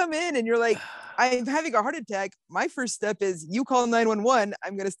if you come in and you're like, I'm having a heart attack, my first step is you call 911.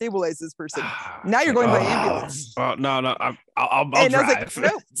 I'm going to stabilize this person. Now you're going by ambulance. Well, no, I'll And I drive.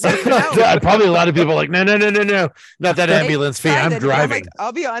 was like, no. Probably a lot of people are like, no, not that ambulance fee. I'm I'm driving. like,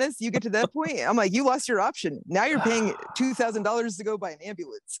 I'll be honest, you get to that point, I'm like, you lost your option. Now you're paying $2,000 to go by an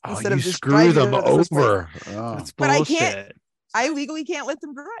ambulance instead you of just screw driving them in the first place. over. That's But I bullshit. can't- I legally can't let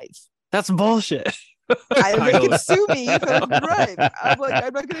them drive. That's bullshit. They can sue me if I let them drive. I'm like,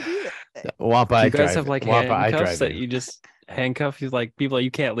 I'm not going to do that. Wampa, I You guys drive have it. like Wampa, I handcuffs drive that it. you just handcuff you like people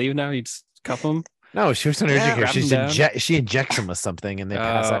you can't leave now. You just cuff them. No, she was on urgent care. Grab them down. She injects them with something and they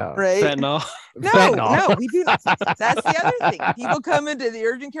pass out. Right? Fentanyl. No, we do not. That's the other thing. People come into the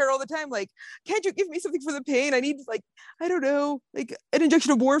urgent care all the time, like, can't you give me something for the pain? I need, like, I don't know, like an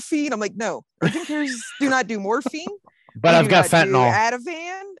injection of morphine. I'm like, no, urgent cares do not do morphine. But They I've do got not do fentanyl.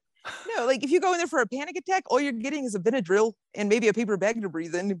 Ativan. No, like if you go in there for a panic attack, all you're getting is a Benadryl and maybe a paper bag to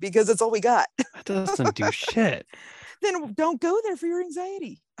breathe in because that's all we got. That doesn't do shit. Then don't go there for your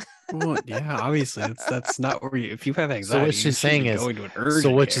anxiety. Well, yeah, obviously that's not where you. If you have anxiety, So what you she's shouldn't saying be is, going to an urgent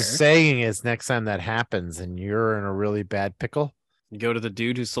so what care. she's saying is, next time that happens and you're in a really bad pickle, You go to the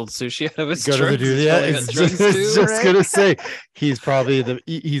dude who sold sushi out of his go to the drugs, dude. he's Yeah, probably it's got just, drugs it's too. just right? gonna say he's probably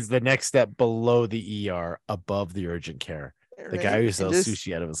he's the next step below the ER, above the urgent care. The guy who right? sells And just-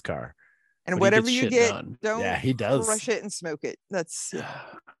 sushi out of his car. And But he whatever gets you shit get, done. don't Yeah, he does. crush it and smoke it. That's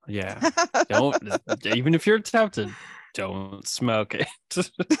Yeah. Don't even if you're tempted, don't smoke it.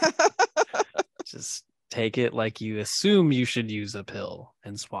 Just take it like you assume you should use a pill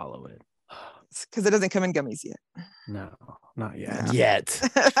and swallow it. because it doesn't come in gummies yet. No, not yet. Yet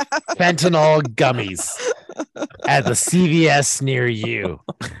fentanyl gummies at the CVS near you.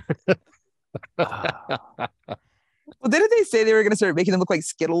 Well, didn't they say they were going to start making them look like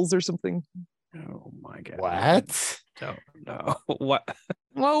Skittles or something? Oh my god. What? Don't know. What?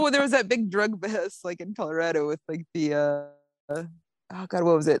 Well, there was that big drug bust like in Colorado with like the oh god,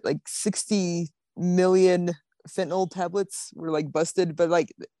 what was it? Like 60 million fentanyl tablets were like busted, but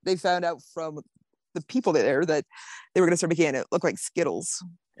like they found out from the people there that they were going to start making it look like Skittles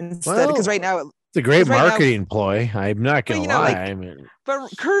instead. Because right now it's a great marketing ploy. I'm not going to lie. Like, but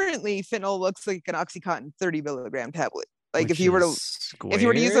currently fentanyl looks like an OxyContin 30 milligram tablet. Like Which if you were to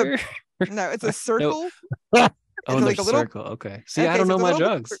use it's a circle. Oh, like a circle. Okay. See, I don't know my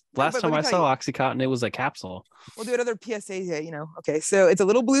drugs. Last time I saw OxyContin, it was a capsule. We'll do another PSA here, Okay, so it's a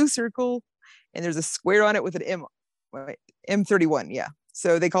little blue circle, and there's a square on it with an M, M31. Yeah.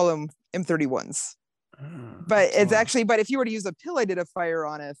 So they call them M31s. But it's actually, but if you were to use a pill identifier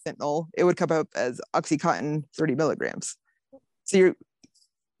on a fentanyl, it would come up as OxyContin 30 milligrams. So you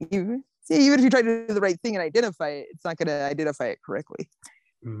see, even if you try to do the right thing and identify it, it's not going to identify it correctly.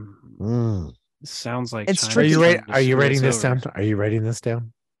 Sounds like it's tricky. Are you writing this down? Are you writing this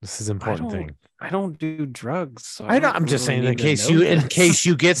down? This is an important thing. I don't do drugs. So I know. I'm just saying in case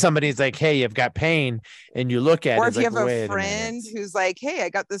you get somebody who's like, hey, you've got pain, and you look at it. Or if you have a friend who's like, hey, I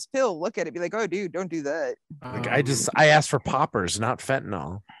got this pill, look at it, be like, oh, dude, don't do that. Like, I asked for poppers, not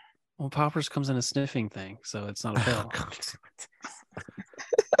fentanyl. Well, poppers comes in a sniffing thing, so it's not a pill.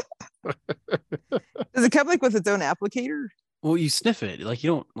 Does it come like with its own applicator? Well, you sniff it, like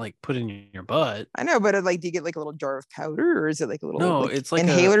you don't like put it in your butt. I know, but do you get like a little jar of powder, or is it like a little? No, it's like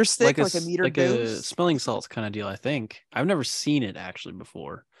inhaler stick, like a meter dose, a smelling salts kind of deal. I think I've never seen it actually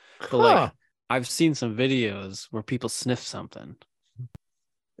before, but like I've seen some videos where people sniff something.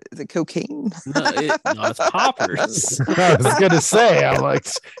 Is it cocaine? No, it's poppers. I was gonna say, I'm like,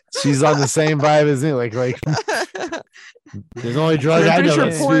 she's on the same vibe as me. Like, there's only drug I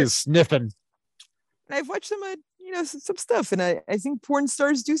know is sniffing. And I've watched some some stuff, and I think porn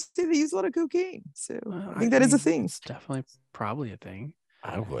stars do say they use a lot of cocaine, so I think that is a thing. It's definitely probably a thing.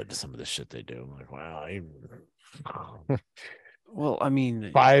 I would. Some of the shit they do, I'm like, wow. Well, I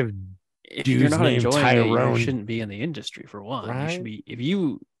mean, 5 if you're not enjoying Tyrone. it, you shouldn't be in the industry for one. Right? You should be, if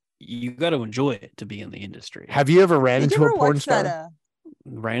you got to enjoy it to be in the industry. Have you ever ran into a porn star?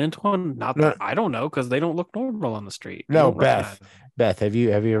 Ran into one? Not no. that I don't know, because they don't look normal on the street. No, Beth, have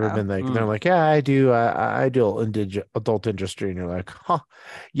you ever been like, they're like, yeah, I do adult industry, and you're like, huh,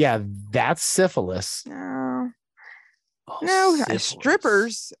 yeah, that's syphilis. No, syphilis.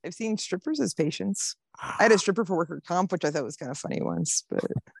 Strippers. I've seen strippers as patients. I had a stripper for worker comp, which I thought was kind of funny once, but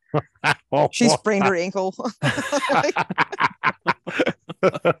she sprained her ankle.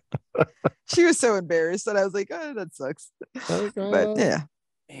 She was so embarrassed that I was like, oh, that sucks. But yeah.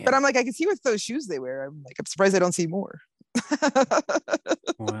 Man. But I'm like, I can see with those shoes they wear. I'm surprised I don't see more.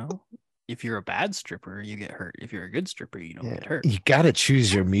 Well, if you're a bad stripper, you get hurt. If you're a good stripper, you don't get hurt. You got to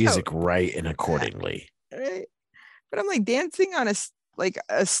choose your music right and accordingly. Right. But I'm like dancing on a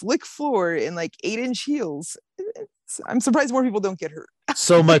slick floor in 8-inch heels. I'm surprised more people don't get hurt.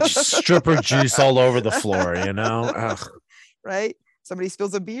 So much stripper juice all over the floor, Ugh. Right? Somebody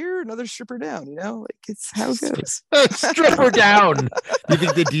spills a beer, another stripper down, it's how it goes. Stripper down. You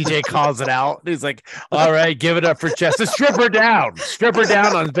think the DJ calls it out? He's like, all right, give it up for Chester. Stripper down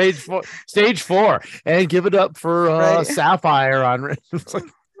on stage 4. And give it up for Sapphire on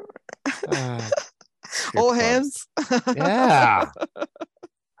all hands. Yeah.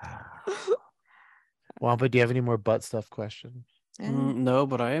 Wampa, do you have any more butt stuff questions? No,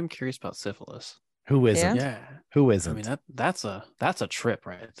 but I am curious about syphilis. Who isn't? Yeah. Who isn't? I mean, that's a trip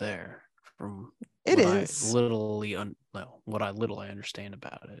right there. From it is what I understand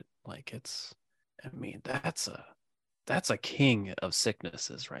about it. That's a king of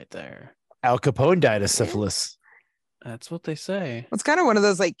sicknesses right there. Al Capone died of syphilis. That's what they say. It's kind of one of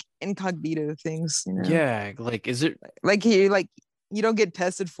those incognito things. Yeah. Is it you don't get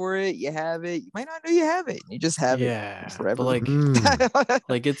tested for it, you have it, you might not know you have it, you just have it forever. But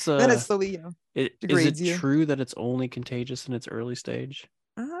it's then it's slowly is it true that it's only contagious in its early stage?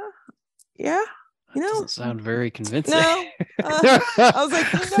 Yeah, that doesn't sound very convincing. No, I was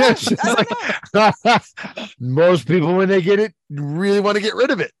like, no, I don't know. Most people, when they get it, really want to get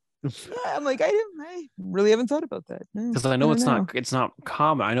rid of it. Yeah, I'm like, I really haven't thought about that, because I know it's not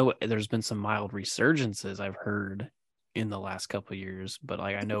common. I know there's been some mild resurgences I've heard in the last couple of years, but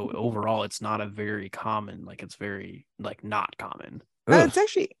I know overall it's not a very common, it's very not common. It's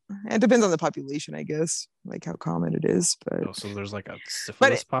actually, it depends on the population, I guess, how common it is. But so there's a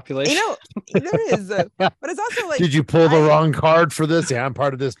syphilis population. There is, but it's also did you pull the wrong card for this? Yeah, I'm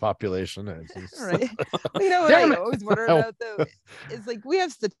part of this population. Right. What I always wonder about though is we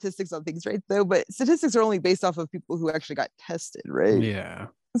have statistics on things, right? Though, but statistics are only based off of people who actually got tested, right? Yeah.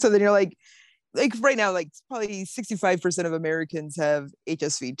 So then you're right now, probably 65% of Americans have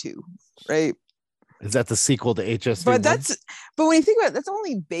HSV2, right? Is that the sequel to HSV? But when you think about it, that's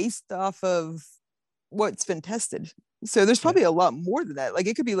only based off of what's been tested. So there's probably a lot more than that. Like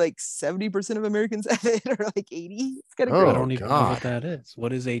it could be like 70% of Americans have it, or like 80. It's kind of Oh, I crazy. don't even know God. what that is.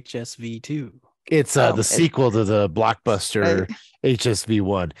 What is HSV2? It's the sequel to the blockbuster Right.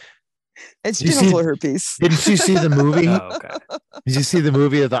 HSV1. It's Did you genital see- herpes. Didn't you see the movie? Oh, okay. Did you see the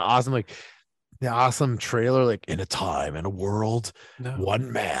movie of the awesome trailer? Like, in a world, No.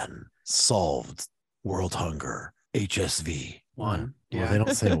 one man solved world hunger. HSV One. Well, Yeah. they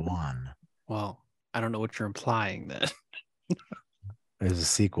don't say one. Well, I don't know what you're implying then. There's a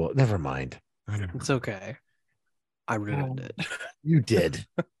sequel. Never mind. It's okay. I ruined it. You did.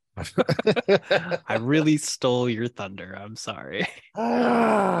 I really stole your thunder. I'm sorry.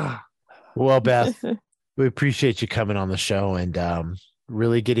 Well, Beth, we appreciate you coming on the show and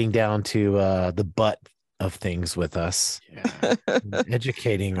really getting down to the butt of things with us, Yeah.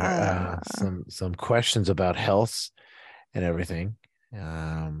 educating some questions about health and everything.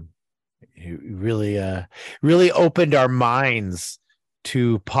 You really opened our minds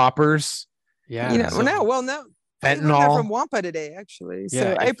to poppers, Yeah. You know, so- no, I learned that fentanyl. from Wampa today, actually. So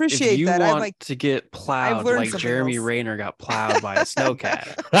yeah, I if appreciate you that. I'm want like, to get plowed learned like something Jeremy else. Rayner got plowed by a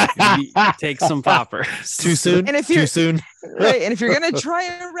snowcat. Take some poppers. Too soon. And if Too you're- soon. right. And if you're gonna try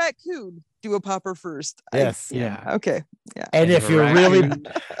a raccoon, do a popper first. Yes. Yeah. Okay. And Think if of a you're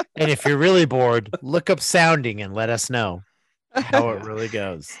raccoon. really bored, look up sounding and let us know how it really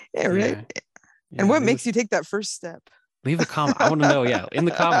goes. Yeah. Right. Yeah, And what leave makes a- you take that first step? leave a comment? I want to know. Yeah, in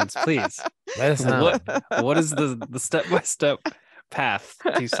the comments, please. Let us know. What is the step-by-step path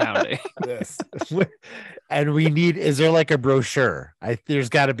to sounding? Yes. And is there like a brochure? There's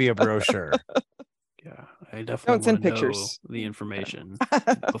got to be a brochure. Yeah, I definitely send want to know pictures. the information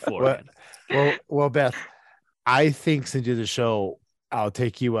beforehand. Well, Beth, I think since you do the show, I'll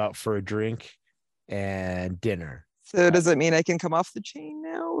take you out for a drink and dinner. So does it mean I can come off the chain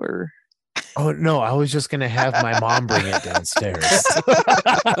now, or? Oh no, I was just gonna have my mom bring it downstairs.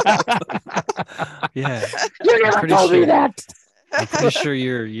 Yeah, You never told me that. I'm pretty sure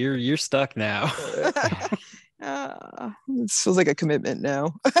you're stuck now. This feels like a commitment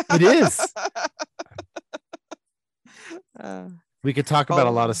now. It is. Uh, We could talk about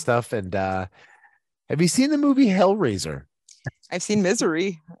a lot of stuff. And have you seen the movie Hellraiser? I've seen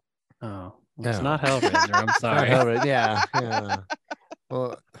Misery. Oh, well, it's No. not Hellraiser. I'm sorry. Hellraiser. Yeah.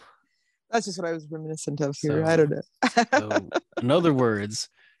 Well, That's just what I was reminiscent of here. So- I don't know. So, in other words,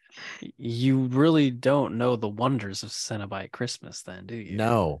 you really don't know the wonders of Cenobite Christmas, then, do you?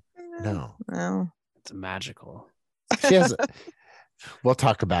 no. No. It's magical. She has. We'll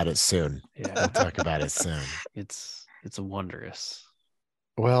talk about it soon. Yeah, We'll talk about it soon. it's wondrous.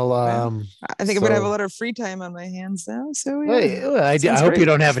 Well, I think I'm gonna have a so- lot of free time on my hands now. So yeah. well, I Sounds hope you great.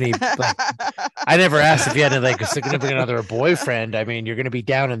 don't have any. Like, I never asked if you had like a significant other or boyfriend. I mean, you're going to be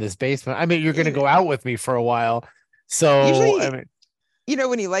down in this basement. I mean, you're going to go out with me for a while. So, Usually- I mean, You know,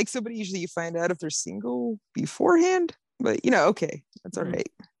 when you like somebody, usually you find out if they're single beforehand. But you know, okay, that's all right.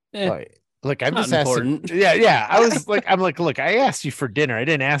 look, I'm Not just asking. important. Yeah. I'm like, look, I asked you for dinner. I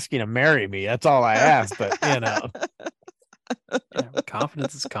didn't ask you to marry me. That's all I asked. But Yeah,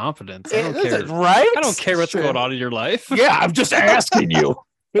 confidence is confidence. I don't Is care. it right? I don't care what's Sure. going on in your life. Yeah, I'm just asking you.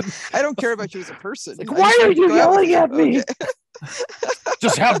 I don't care about you as a person. Like, I why just are want to you go out with yelling at me? Okay.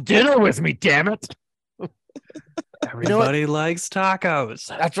 Just have dinner with me, damn it. Everybody likes tacos.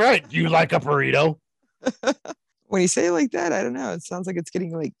 That's right. You like a burrito? When you say it like that, I don't know. It sounds like it's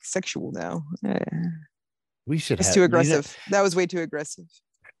getting like sexual now. We should It's have too aggressive. That was way too aggressive.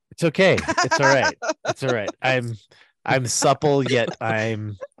 It's okay. It's all right. It's all right. I'm supple, yet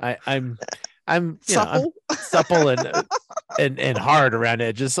I'm Supple. I'm supple and hard around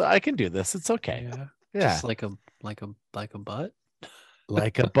edges. So I can do this. It's okay. Yeah. Yeah. Just like a butt.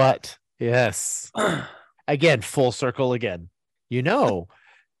 Like a butt. Yes. Again, full circle again.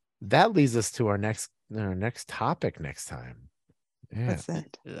 That leads us to our next topic next time. Yeah. What's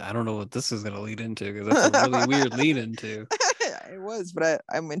that? I don't know what this is going to lead into because that's a really weird lead into. It was, but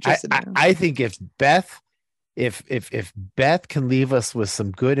I'm interested now. I think if Beth can leave us with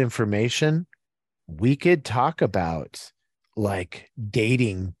some good information, we could talk about like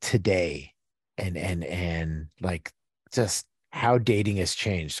dating today and like just how dating has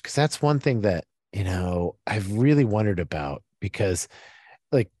changed. Because that's one thing that, I've really wondered about, because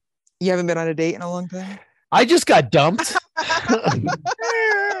like You haven't been on a date in a long time? I just got dumped.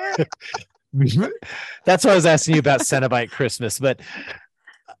 That's why I was asking you about Cenobite Christmas, but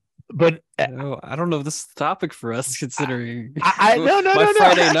No, I don't know if this is the topic for us, considering no.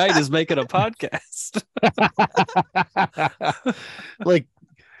 Friday night is making a podcast. Like,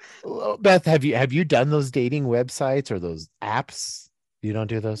 Beth, have you done those dating websites or those apps? You don't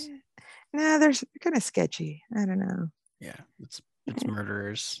do those? Nah, they're kind of sketchy. I don't know. Yeah, it's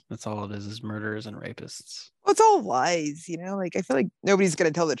murderers. That's all it is murderers and rapists. Well, it's all lies, like I feel like nobody's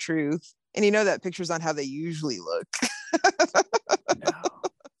gonna tell the truth. And that picture's not how they usually look. No.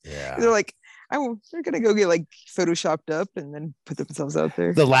 Yeah. They're like, they're gonna go get like photoshopped up and then put themselves out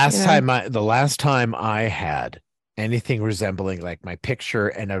there. The last time I had anything resembling like my picture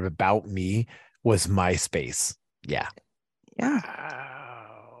and about me was MySpace. Yeah. Yeah.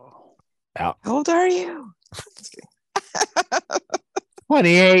 Wow. How old are you? Just kidding.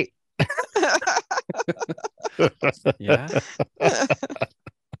 28. Yeah.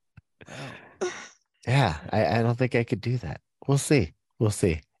 Yeah. I don't think I could do that. We'll see.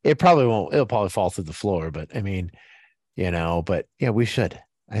 It probably won't. It'll probably fall through the floor, but I mean, but yeah, we should.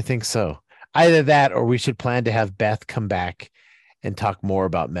 I think so. Either that or we should plan to have Beth come back and talk more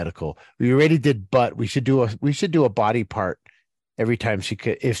about medical. We already did butt. We should do a body part every time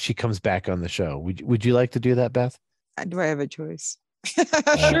if she comes back on the show. Would you like to do that, Beth? Do I have a choice?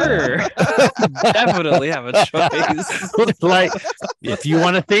 Sure. Definitely have a choice. Like, if you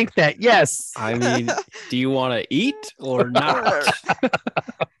want to think that, yes. I mean, do you want to eat or not?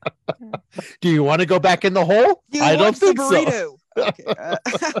 Do you want to go back in the hole? I don't think so. Okay.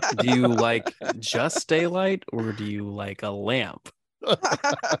 Do you like just daylight or do you like a lamp?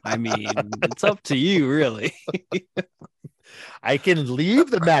 I mean, it's up to you, really. I can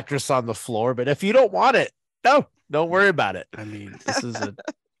leave the mattress on the floor, but if you don't want it, no, don't worry about it. I mean, this is a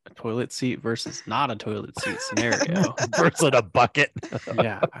toilet seat versus not a toilet seat scenario. Versus a bucket.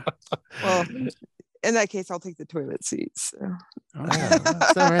 Yeah. Well, in that case, I'll take the toilet seat. So. Oh,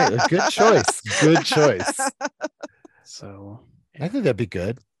 that's all right. Good choice. So I think that'd be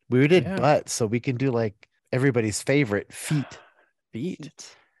good. We did butt, so we can do like everybody's favorite feet.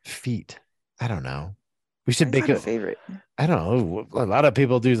 I don't know. We should make a favorite. I don't know. A lot of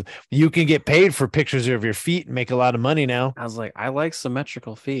people do. You can get paid for pictures of your feet and make a lot of money now. I was like, I like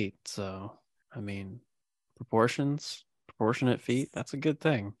symmetrical feet. So, I mean, proportionate feet, that's a good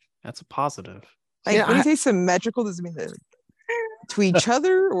thing. That's a positive. Like, when you say symmetrical, does it mean that to each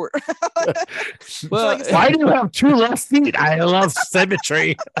other or? Well, why do you have two left feet? I love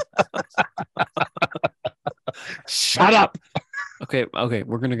symmetry. Shut up. Okay,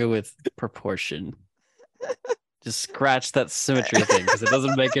 we're gonna go with proportion. Just scratch that symmetry thing because it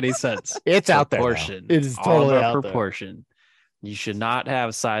doesn't make any sense. It's out there. Proportion. It is totally out proportion. There. You should not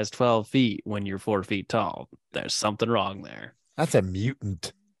have size 12 feet when you're 4 feet tall. There's something wrong there. That's a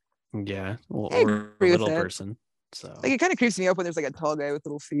mutant. Yeah, or a little person. So like it kind of creeps me up when there's like a tall guy with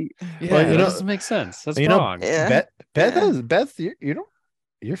little feet. Yeah, well, it doesn't make sense. That's wrong. Yeah. Beth,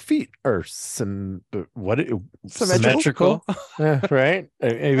 your feet are symmetrical. Right? I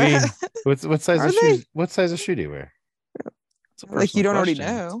mean, what size of shoes? What size of shoe do you wear? Like you don't already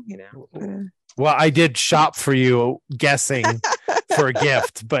know, Well, I did shop for you, guessing for a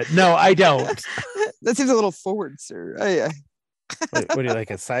gift, but no, I don't. That seems a little forward, sir. Oh, yeah. What do you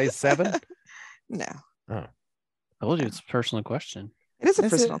like? A size 7? No. Oh. I told you it's a personal question. It is a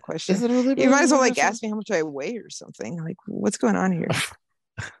personal question. Is it really you might as well like ask me how much I weigh or something. Like, what's going on here?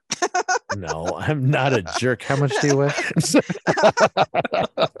 No, I'm not a jerk. How much do you weigh?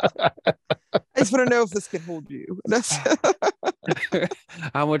 I just want to know if this can hold you.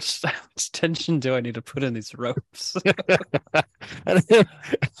 How much tension do I need to put in these ropes? I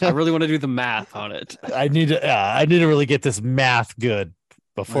really want to do the math on it. I need to really get this math good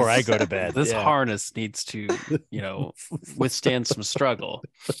before I go to bed. This harness needs to, withstand some struggle.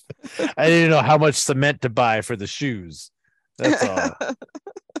 I need to know how much cement to buy for the shoes. That's all.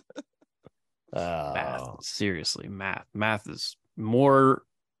 Math. Seriously, math. Math is more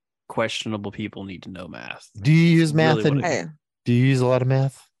questionable. People need to know math. Do you use math? Really do you use a lot of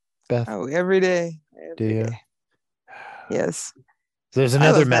math, Beth? Oh, every day. Do you? Yes. There's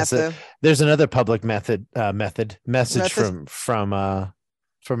another method. There's another public message from a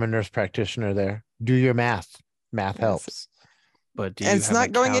nurse practitioner there. Do your math. Math helps. But do and you it's have not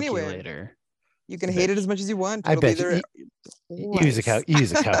a going calculator? anywhere. You can hate it as much as you want. I bet you use a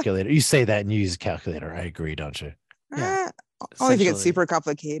calculator. You say that and you use a calculator. I agree, don't you? Yeah. Only if it gets super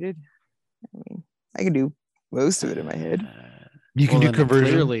complicated. I mean, I can do most of it in my head. You can do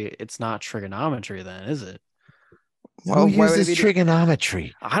conversion. Clearly, it's not trigonometry, then, is it? Well, who uses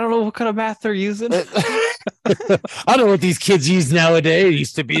trigonometry? I don't know what kind of math they're using. I don't know what these kids use nowadays. It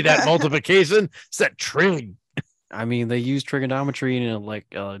used to be that multiplication. It's that trig. I mean, they use trigonometry in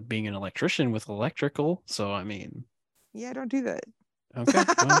being an electrician with electrical. So, I mean. Yeah, I don't do that. Okay.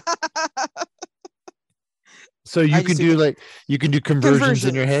 Well. So you can do conversions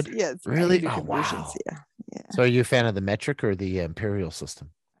in your head? Yes. Really? Oh, wow. Yeah. So are you a fan of the metric or the imperial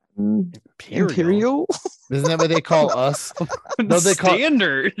system? Imperial? Isn't that what they call us? No, they call-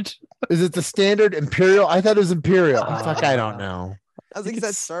 standard. Is it the standard Imperial? I thought it was Imperial. Fuck, I don't know. I was like, is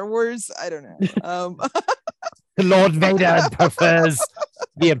that Star Wars? I don't know. Lord Vader prefers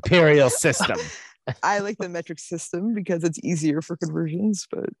the Imperial system. I like the metric system because it's easier for conversions,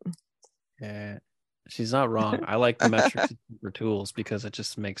 but Yeah, she's not wrong. I like the metric system for tools because it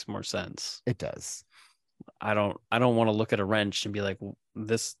just makes more sense. It does. I don't want to look at a wrench and be like,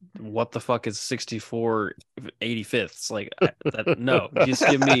 this, what the fuck is 64 85ths? Like, no, just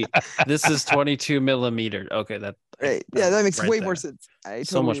give me, this is 22 millimeter. Okay, right. Yeah, that makes right way there. more sense. I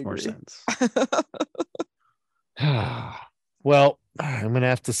So much totally more agree. sense. Well, I'm gonna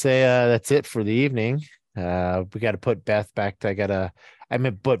have to say that's it for the evening. We got to put Beth back. I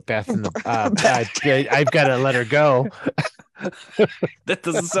meant put Beth in the. I've got to let her go. That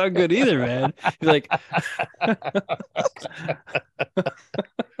doesn't sound good either, man. You're like,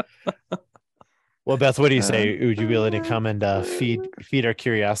 well, Beth, what do you say? Would you be willing to come and feed our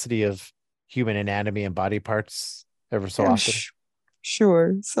curiosity of human anatomy and body parts ever so often?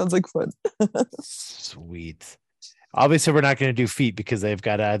 Sure, sounds like fun. Sweet. Obviously, we're not going to do feet because they've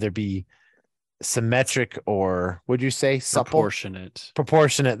got to either be symmetric or, would you say, supple?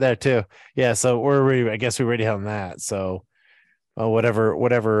 Proportionate there too. Yeah. So I guess we're already on that. So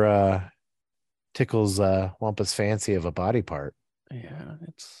whatever tickles Wampa's fancy of a body part. yeah,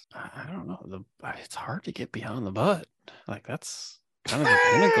 I don't know. It's hard to get beyond the butt. Like, that's kind of the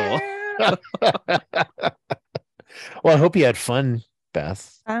pinnacle. Well, I hope you had fun,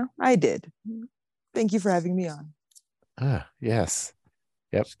 Beth. I did. Thank you for having me on. Yes.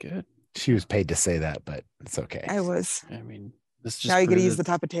 Yep. That's good. She was paid to say that, but it's okay. I was. I mean, this just Now you gotta use the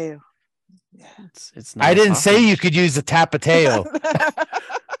tapateo. Yeah. It's I didn't say you could use the tapateo.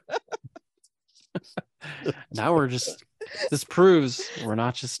 Now this proves we're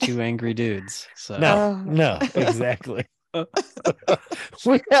not just two angry dudes. So No, exactly.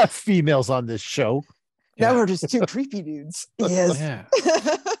 We have females on this show. Now we're just two creepy dudes. Yes. Yeah.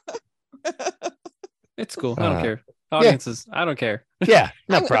 It's cool. I don't care. Audiences, I don't care. Yeah,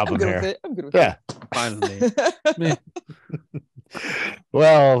 no problem here. I'm good with Yeah. Fine with me.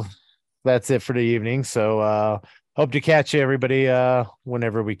 Well, that's it for the evening. So hope to catch you, everybody,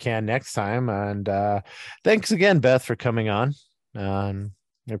 whenever we can next time. And thanks again, Beth, for coming on. I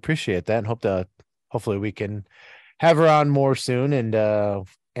appreciate that, and hopefully we can have her on more soon and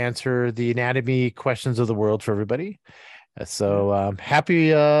answer the anatomy questions of the world for everybody. So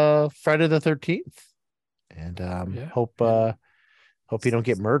happy Friday the 13th, and hope you don't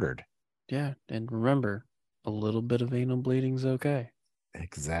get murdered. Yeah, and remember, a little bit of anal bleeding's okay.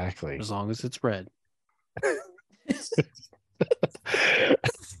 Exactly. As long as it's red.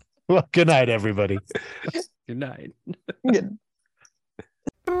 Well, good night, everybody. Good night. Good.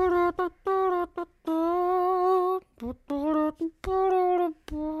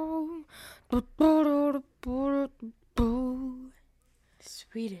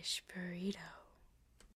 Swedish burrito.